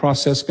then the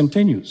process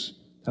continues.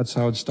 That's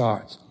how it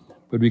starts.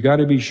 But we got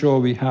to be sure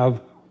we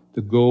have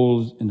the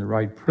goals in the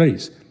right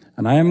place.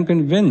 And I am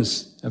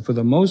convinced that for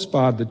the most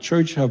part, the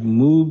church have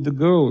moved the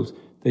goals.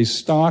 They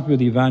start with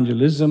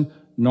evangelism,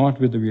 not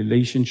with the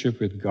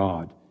relationship with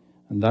God.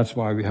 And that's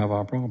why we have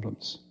our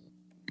problems.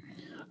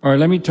 All right,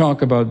 let me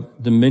talk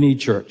about the mini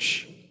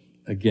church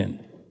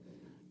again.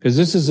 Because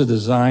this is a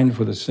design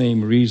for the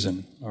same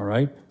reason, all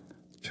right?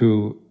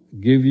 To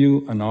give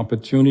you an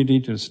opportunity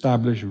to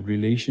establish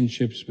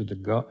relationships with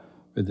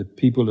the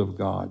people of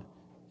God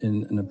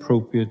in an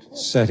appropriate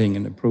setting,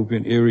 an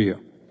appropriate area.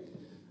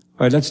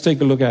 All right, let's take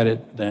a look at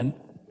it then.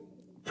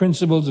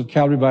 Principles of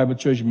Calvary Bible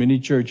Church, mini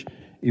church,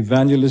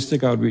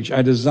 evangelistic outreach.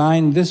 I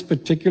designed this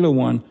particular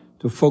one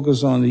to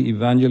focus on the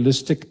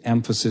evangelistic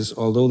emphasis,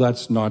 although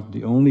that's not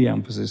the only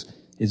emphasis.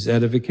 It's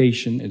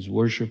edification, it's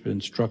worship,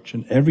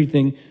 instruction.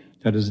 Everything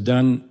that is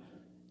done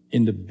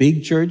in the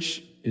big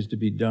church is to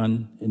be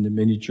done in the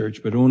mini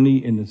church, but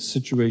only in a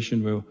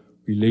situation where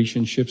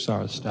relationships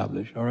are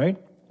established, all right?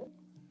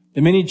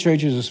 The mini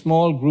church is a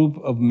small group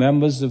of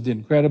members of the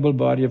incredible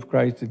body of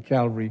Christ at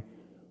Calvary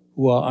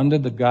who are under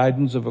the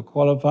guidance of a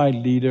qualified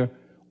leader,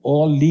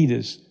 all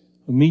leaders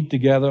who meet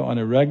together on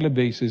a regular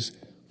basis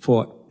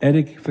for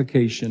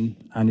edification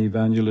and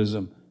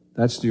evangelism.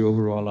 That's the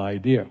overall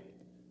idea.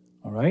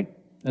 All right?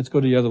 Let's go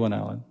to the other one,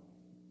 Alan.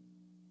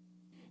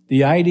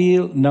 The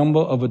ideal number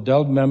of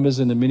adult members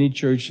in the mini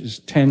church is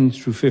 10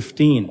 through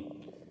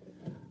 15.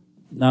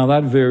 Now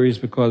that varies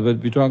because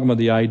we're talking about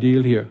the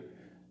ideal here.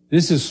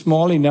 This is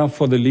small enough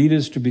for the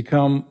leaders to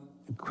become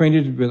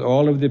acquainted with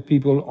all of the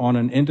people on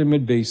an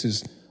intimate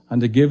basis and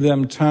to give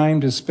them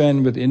time to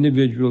spend with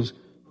individuals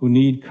who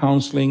need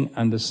counseling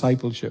and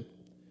discipleship.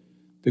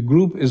 The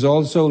group is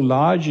also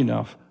large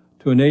enough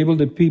to enable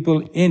the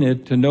people in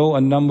it to know a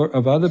number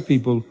of other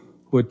people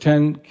who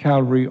attend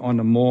Calvary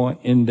on a more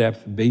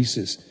in-depth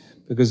basis,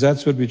 because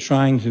that's what we're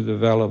trying to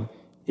develop,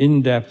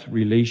 in-depth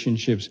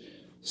relationships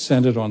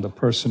centered on the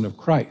person of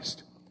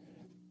Christ.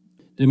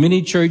 The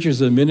mini church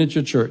is a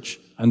miniature church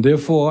and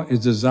therefore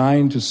is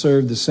designed to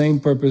serve the same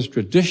purpose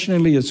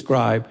traditionally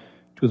ascribed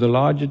to the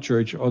larger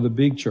church or the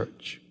big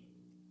church.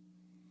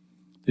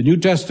 The New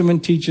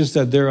Testament teaches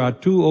that there are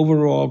two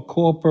overall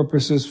core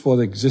purposes for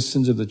the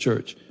existence of the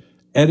church.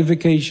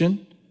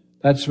 Edification,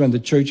 that's when the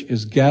church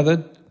is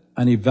gathered,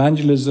 and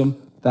evangelism,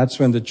 that's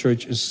when the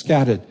church is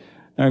scattered.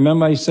 Now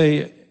remember I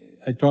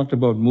talked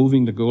about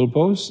moving the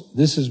goalposts.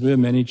 This is where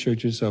many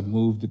churches have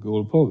moved the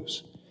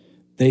goalposts.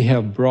 They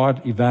have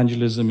brought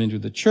evangelism into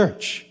the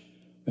church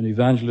when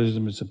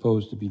evangelism is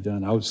supposed to be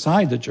done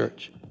outside the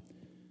church.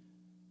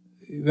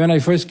 When I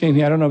first came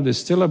here, I don't know if they're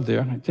still up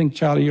there. I think,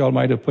 Charlie, you all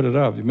might have put it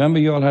up. Remember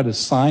you all had a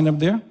sign up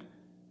there?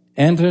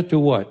 Enter to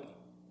what?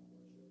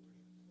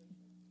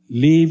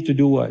 Leave to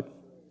do what?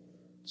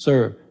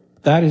 Serve.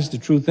 That is the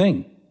true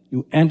thing.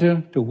 You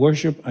enter to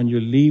worship and you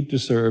leave to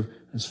serve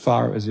as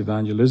far as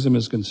evangelism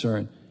is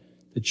concerned.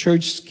 The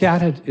church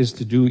scattered is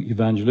to do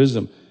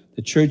evangelism.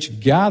 The church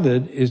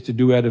gathered is to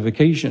do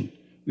edification.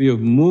 We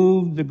have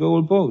moved the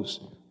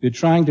goalposts. We're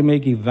trying to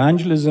make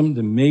evangelism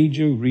the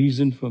major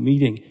reason for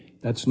meeting.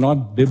 That's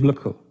not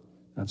biblical.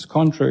 That's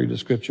contrary to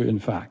Scripture, in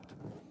fact.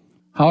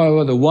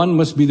 However, the one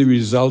must be the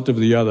result of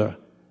the other.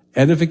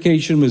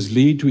 Edification must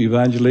lead to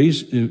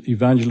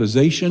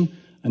evangelization,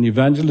 and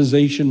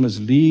evangelization must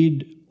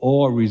lead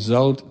or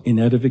result in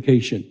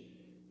edification.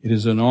 It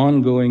is an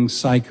ongoing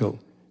cycle.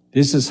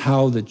 This is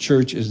how the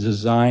church is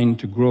designed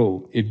to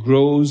grow. It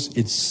grows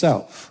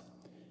itself.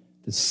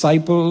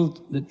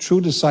 The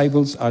true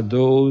disciples are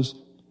those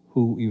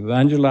who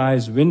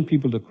evangelize, win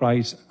people to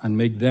Christ, and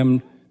make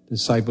them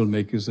disciple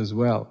makers as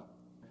well.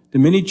 The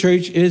mini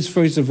church is,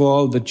 first of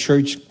all, the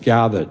church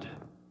gathered.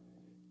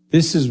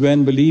 This is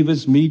when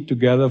believers meet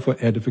together for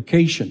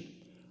edification.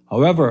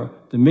 However,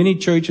 the mini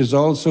church is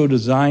also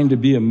designed to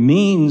be a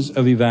means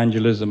of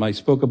evangelism. I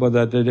spoke about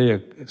that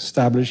today,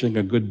 establishing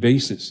a good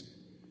basis.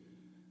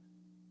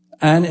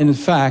 And in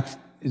fact,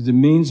 is the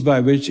means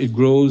by which it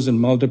grows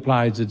and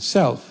multiplies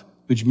itself,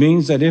 which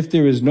means that if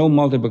there is no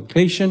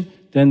multiplication,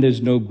 then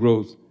there's no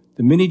growth.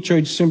 The mini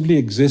church simply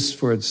exists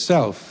for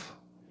itself,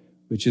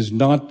 which is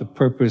not the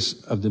purpose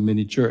of the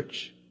mini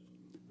church.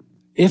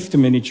 If the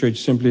mini church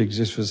simply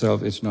exists for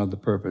itself, it's not the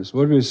purpose.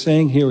 What we're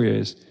saying here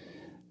is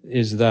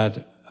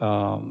that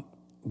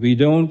we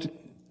don't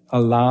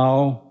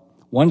allow,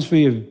 once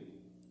we have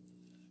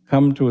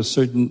come to a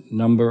certain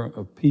number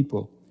of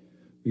people,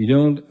 we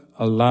don't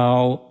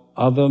allow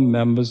other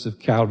members of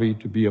Calvary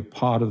to be a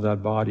part of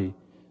that body.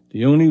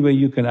 The only way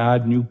you can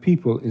add new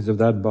people is if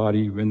that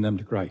body win them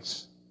to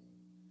Christ.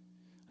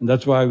 And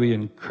that's why we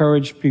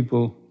encourage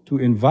people to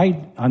invite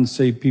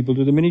unsaved people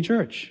to the mini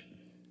church.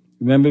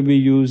 Remember, we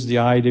use the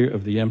idea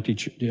of the empty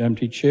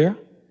chair.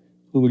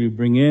 Who will you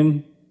bring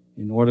in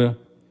order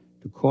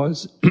to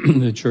cause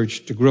the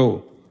church to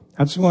grow?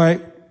 That's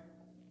why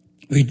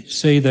we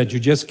say that you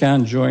just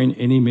can't join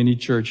any mini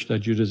church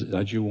that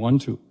you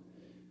want to.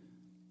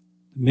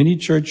 The mini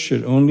church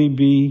should only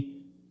be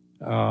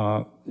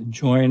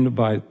joined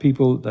by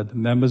people that the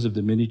members of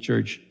the mini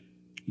church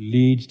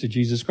leads to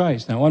Jesus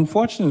Christ. Now,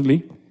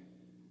 unfortunately,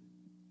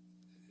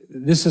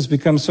 this has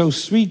become so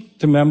sweet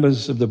to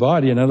members of the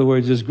body, in other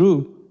words, this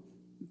group,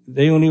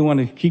 they only want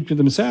to keep to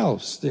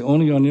themselves. They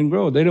only want to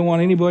grow. They don't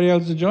want anybody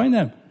else to join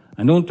them.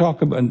 And don't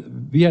talk about,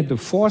 we had to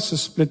force a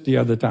split the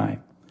other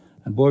time.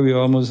 And boy, we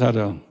almost had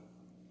a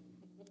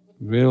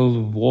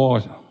world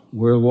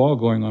war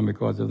going on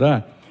because of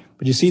that.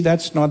 But you see,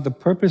 that's not the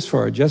purpose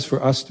for it, just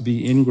for us to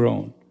be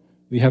ingrown.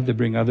 We have to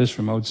bring others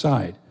from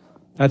outside.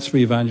 That's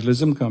where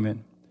evangelism come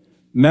in.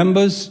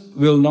 Members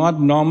will not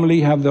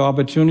normally have the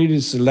opportunity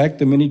to select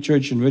the mini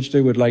church in which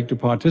they would like to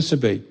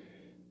participate.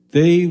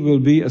 They will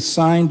be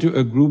assigned to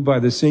a group by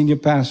the senior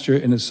pastor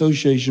in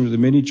association with the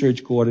mini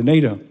church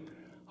coordinator.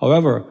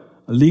 However,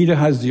 a leader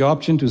has the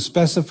option to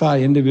specify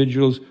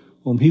individuals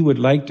whom he would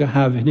like to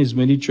have in his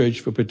mini church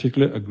for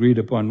particular agreed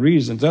upon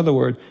reasons. In other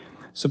words,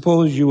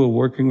 suppose you were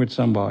working with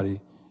somebody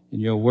in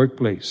your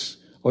workplace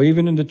or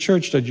even in the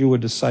church that you were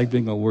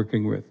discipling or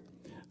working with,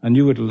 and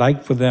you would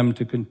like for them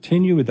to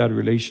continue with that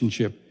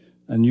relationship,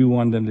 and you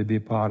want them to be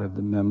part of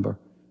the member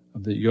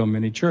of your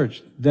mini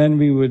church, then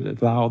we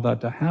would allow that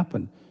to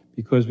happen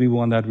because we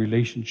want that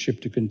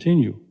relationship to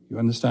continue. You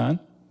understand?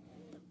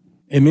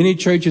 A mini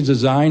church is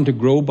designed to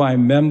grow by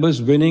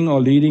members winning or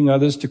leading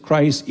others to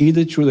Christ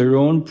either through their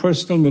own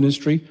personal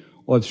ministry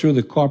or through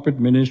the corporate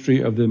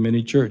ministry of the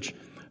mini church.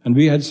 And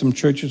we had some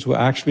churches who were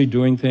actually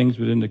doing things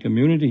within the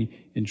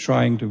community in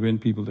trying to win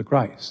people to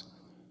Christ.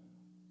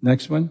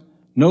 Next one.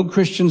 No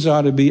Christians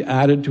are to be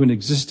added to an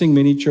existing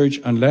mini church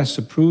unless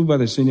approved by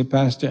the senior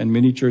pastor and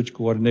mini church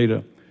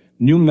coordinator.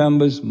 New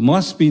members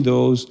must be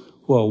those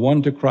who are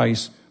won to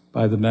Christ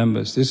by the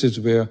members. This is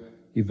where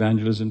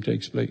evangelism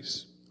takes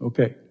place.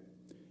 Okay.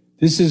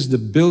 This is the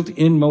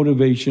built-in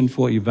motivation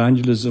for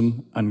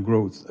evangelism and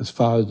growth as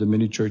far as the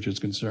mini church is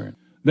concerned.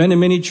 When a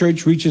mini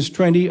church reaches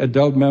 20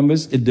 adult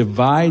members, it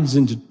divides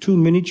into 2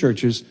 mini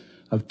churches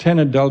of 10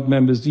 adult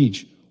members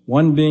each,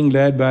 one being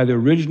led by the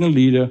original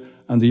leader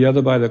and the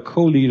other by the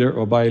co-leader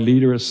or by a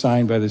leader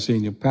assigned by the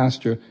senior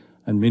pastor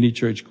and mini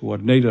church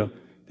coordinator.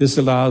 This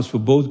allows for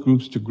both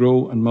groups to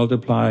grow and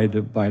multiply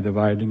by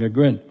dividing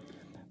again.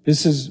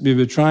 We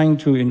were trying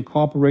to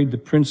incorporate the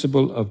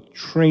principle of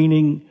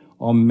training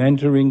or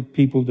mentoring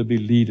people to be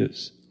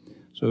leaders.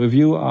 So if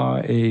you are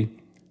a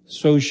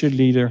social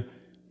leader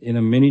in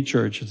a mini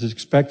church, it's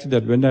expected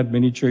that when that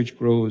mini church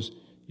grows,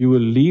 you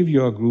will leave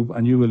your group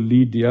and you will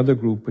lead the other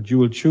group, but you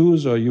will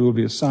choose or you will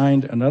be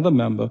assigned another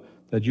member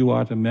that you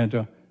are to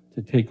mentor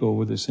to take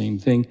over the same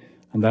thing.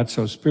 And that's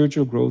how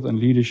spiritual growth and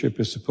leadership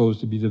is supposed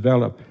to be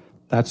developed.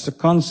 That's the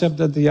concept,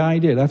 that's the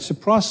idea, that's the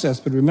process.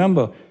 But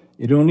remember,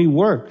 it only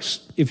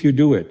works if you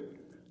do it.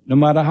 No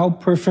matter how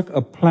perfect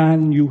a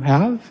plan you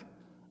have,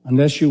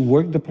 unless you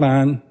work the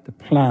plan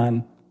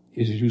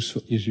is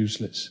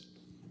useless.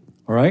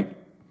 All right?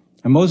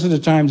 And most of the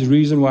times the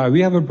reason why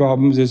we have a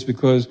problem is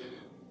because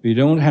we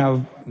don't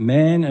have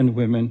men and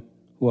women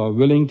who are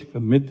willing to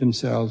commit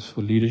themselves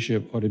for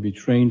leadership or to be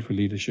trained for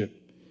leadership.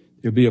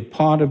 They'll be a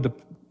part of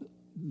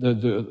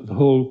the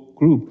whole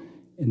group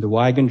in the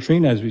wagon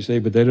train, as we say,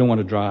 but they don't want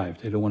to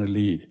drive. They don't want to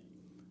lead.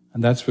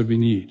 And that's what we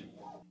need.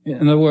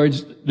 In other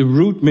words, the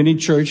root mini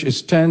church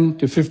is 10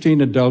 to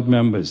 15 adult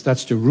members.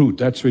 That's the root.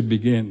 That's where it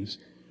begins.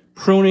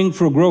 Pruning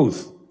for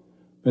growth.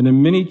 When a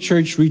mini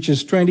church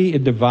reaches 20,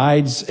 it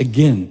divides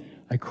again.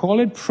 I call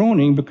it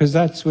pruning because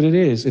that's what it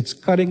is. It's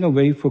cutting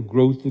away for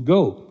growth to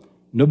go.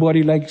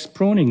 Nobody likes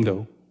pruning,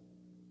 though.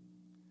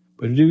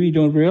 But we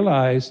don't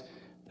realize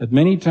that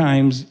many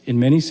times, in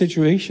many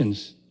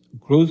situations,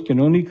 growth can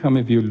only come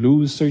if you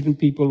lose certain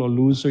people or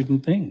lose certain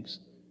things.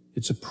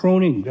 It's a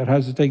pruning that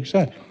has to take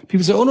place.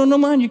 People say, oh, no,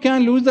 man, you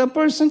can't lose that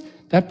person.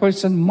 That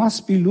person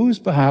must be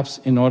loosed, perhaps,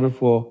 in order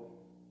for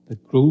the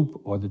group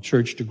or the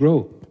church to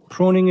grow.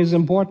 Pruning is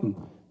important.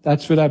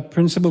 That's where that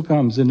principle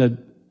comes in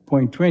at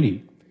point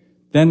 20.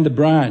 Then the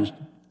branch,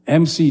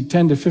 MC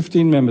 10 to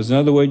 15 members. In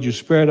other words, you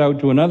spread out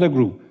to another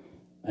group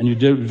and you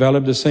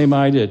develop the same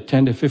idea,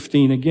 10 to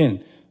 15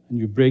 again. And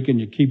you break and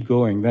you keep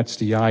going. That's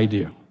the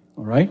idea.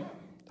 All right?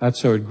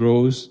 That's how it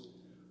grows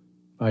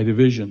by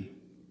division.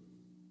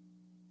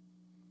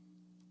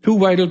 2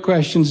 vital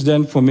questions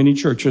then for many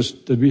churches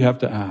that we have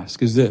to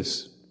ask is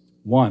this.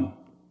 1,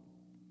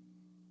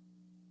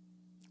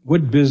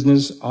 what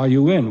business are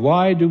you in?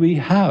 Why do we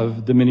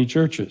have the many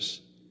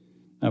churches?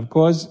 Now, of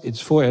course, it's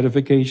for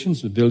edification,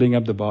 it's for building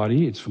up the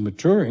body, it's for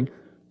maturing.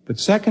 But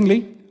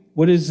secondly,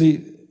 what is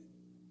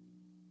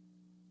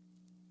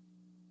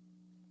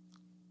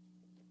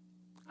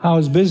how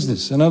is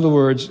business? In other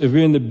words, if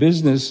we're in the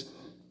business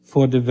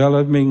for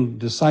developing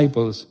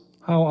disciples,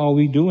 how are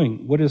we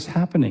doing? What is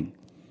happening?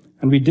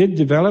 And we did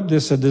develop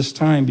this at this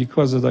time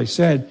because, as I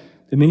said,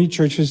 the many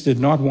churches did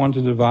not want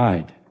to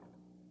divide.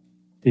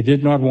 They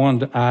did not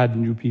want to add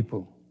new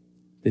people.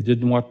 They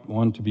did not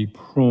want to be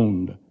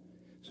pruned.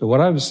 So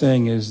what I was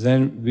saying is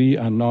then we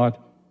are not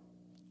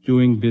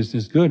doing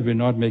business good. We're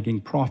not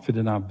making profit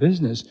in our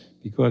business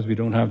because we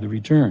don't have the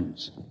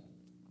returns.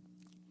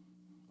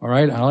 All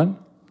right, Alan?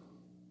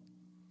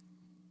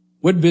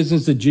 What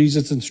business did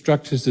Jesus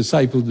instruct his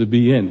disciples to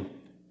be in?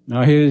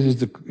 Now here's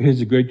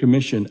the Great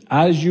Commission.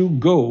 As you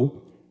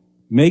go,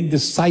 make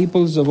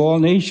disciples of all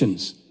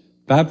nations,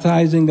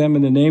 baptizing them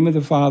in the name of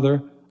the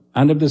Father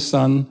and of the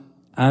Son,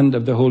 and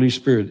of the Holy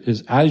Spirit.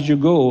 Is as you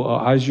go,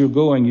 or as you're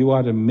going, you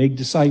are to make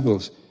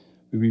disciples.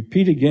 We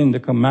repeat again, the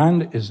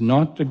command is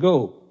not to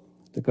go.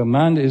 The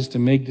command is to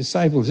make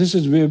disciples. This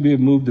is where we have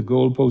moved the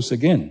goalposts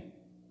again.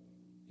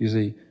 You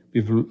see,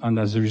 and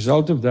as a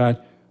result of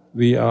that,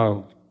 we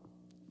are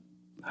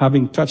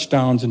having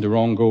touchdowns in the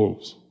wrong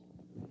goals.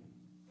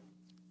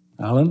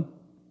 Alan?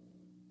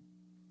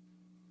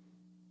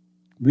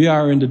 We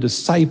are in the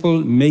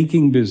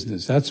disciple-making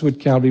business. That's what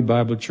Calvary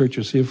Bible Church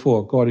is here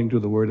for, according to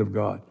the Word of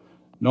God.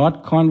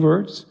 Not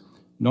converts,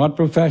 not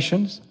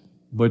professions,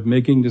 but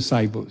making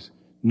disciples.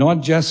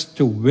 Not just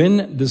to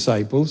win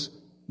disciples,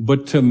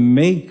 but to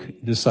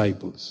make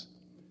disciples.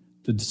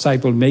 The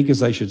disciple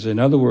makers, I should say. In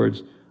other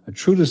words, a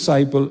true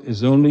disciple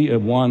is only a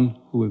one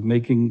who is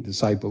making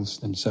disciples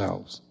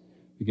themselves.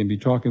 We can be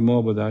talking more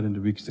about that in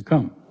the weeks to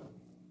come.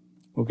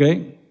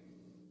 Okay?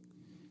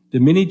 The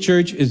mini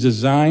church is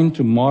designed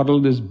to model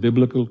this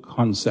biblical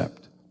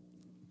concept.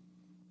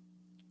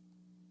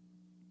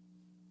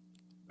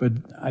 But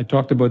I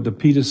talked about the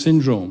Peter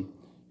syndrome.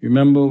 You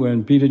remember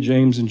when Peter,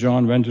 James, and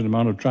John went to the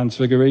Mount of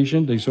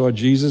Transfiguration? They saw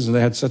Jesus and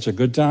they had such a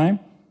good time.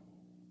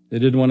 They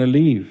didn't want to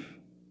leave.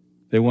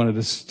 They wanted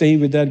to stay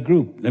with that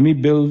group. Let me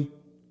build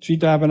 3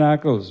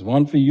 tabernacles,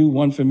 one for you,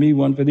 one for me,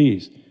 one for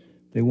these.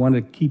 They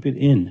wanted to keep it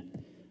in.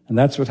 And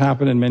that's what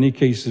happened in many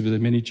cases with the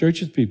many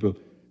churches people.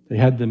 They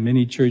had the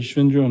mini church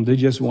syndrome. They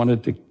just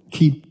wanted to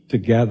keep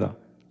together.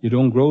 You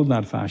don't grow in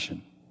that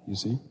fashion, you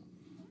see.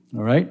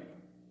 All right?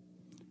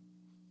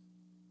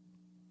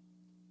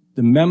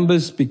 The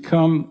members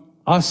become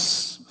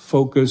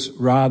us-focused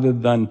rather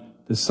than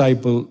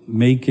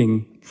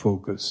disciple-making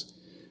focused.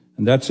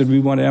 And that's what we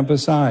want to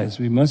emphasize.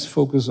 We must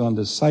focus on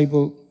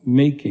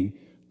disciple-making,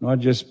 not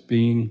just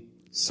being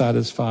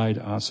satisfied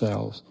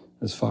ourselves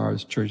as far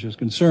as church is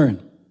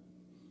concerned.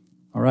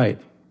 All right.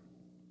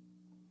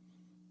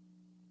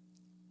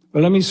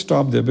 Well, let me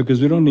stop there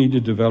because we don't need to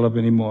develop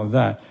any more of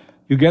that.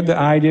 You get the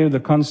idea, the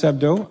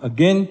concept though?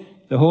 Again,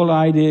 the whole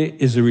idea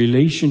is a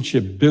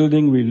relationship,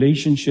 building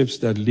relationships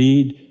that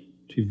lead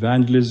to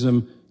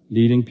evangelism,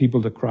 leading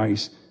people to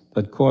Christ,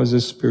 that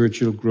causes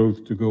spiritual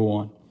growth to go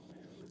on.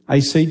 I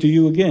say to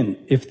you again,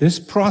 if this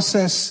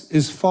process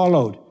is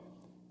followed,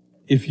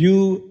 if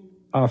you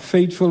are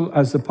faithful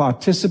as a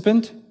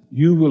participant,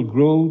 you will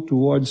grow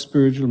towards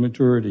spiritual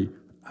maturity.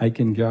 I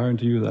can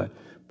guarantee you that.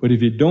 But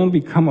if you don't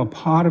become a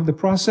part of the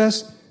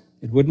process,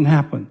 it wouldn't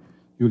happen.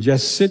 You'll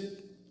just sit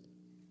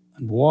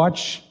and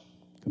watch,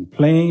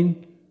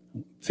 complain,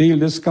 feel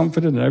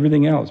discomforted and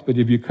everything else. But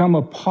if you become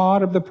a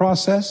part of the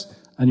process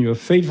and you're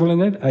faithful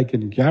in it, I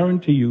can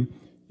guarantee you,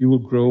 you will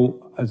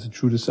grow as a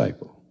true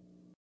disciple.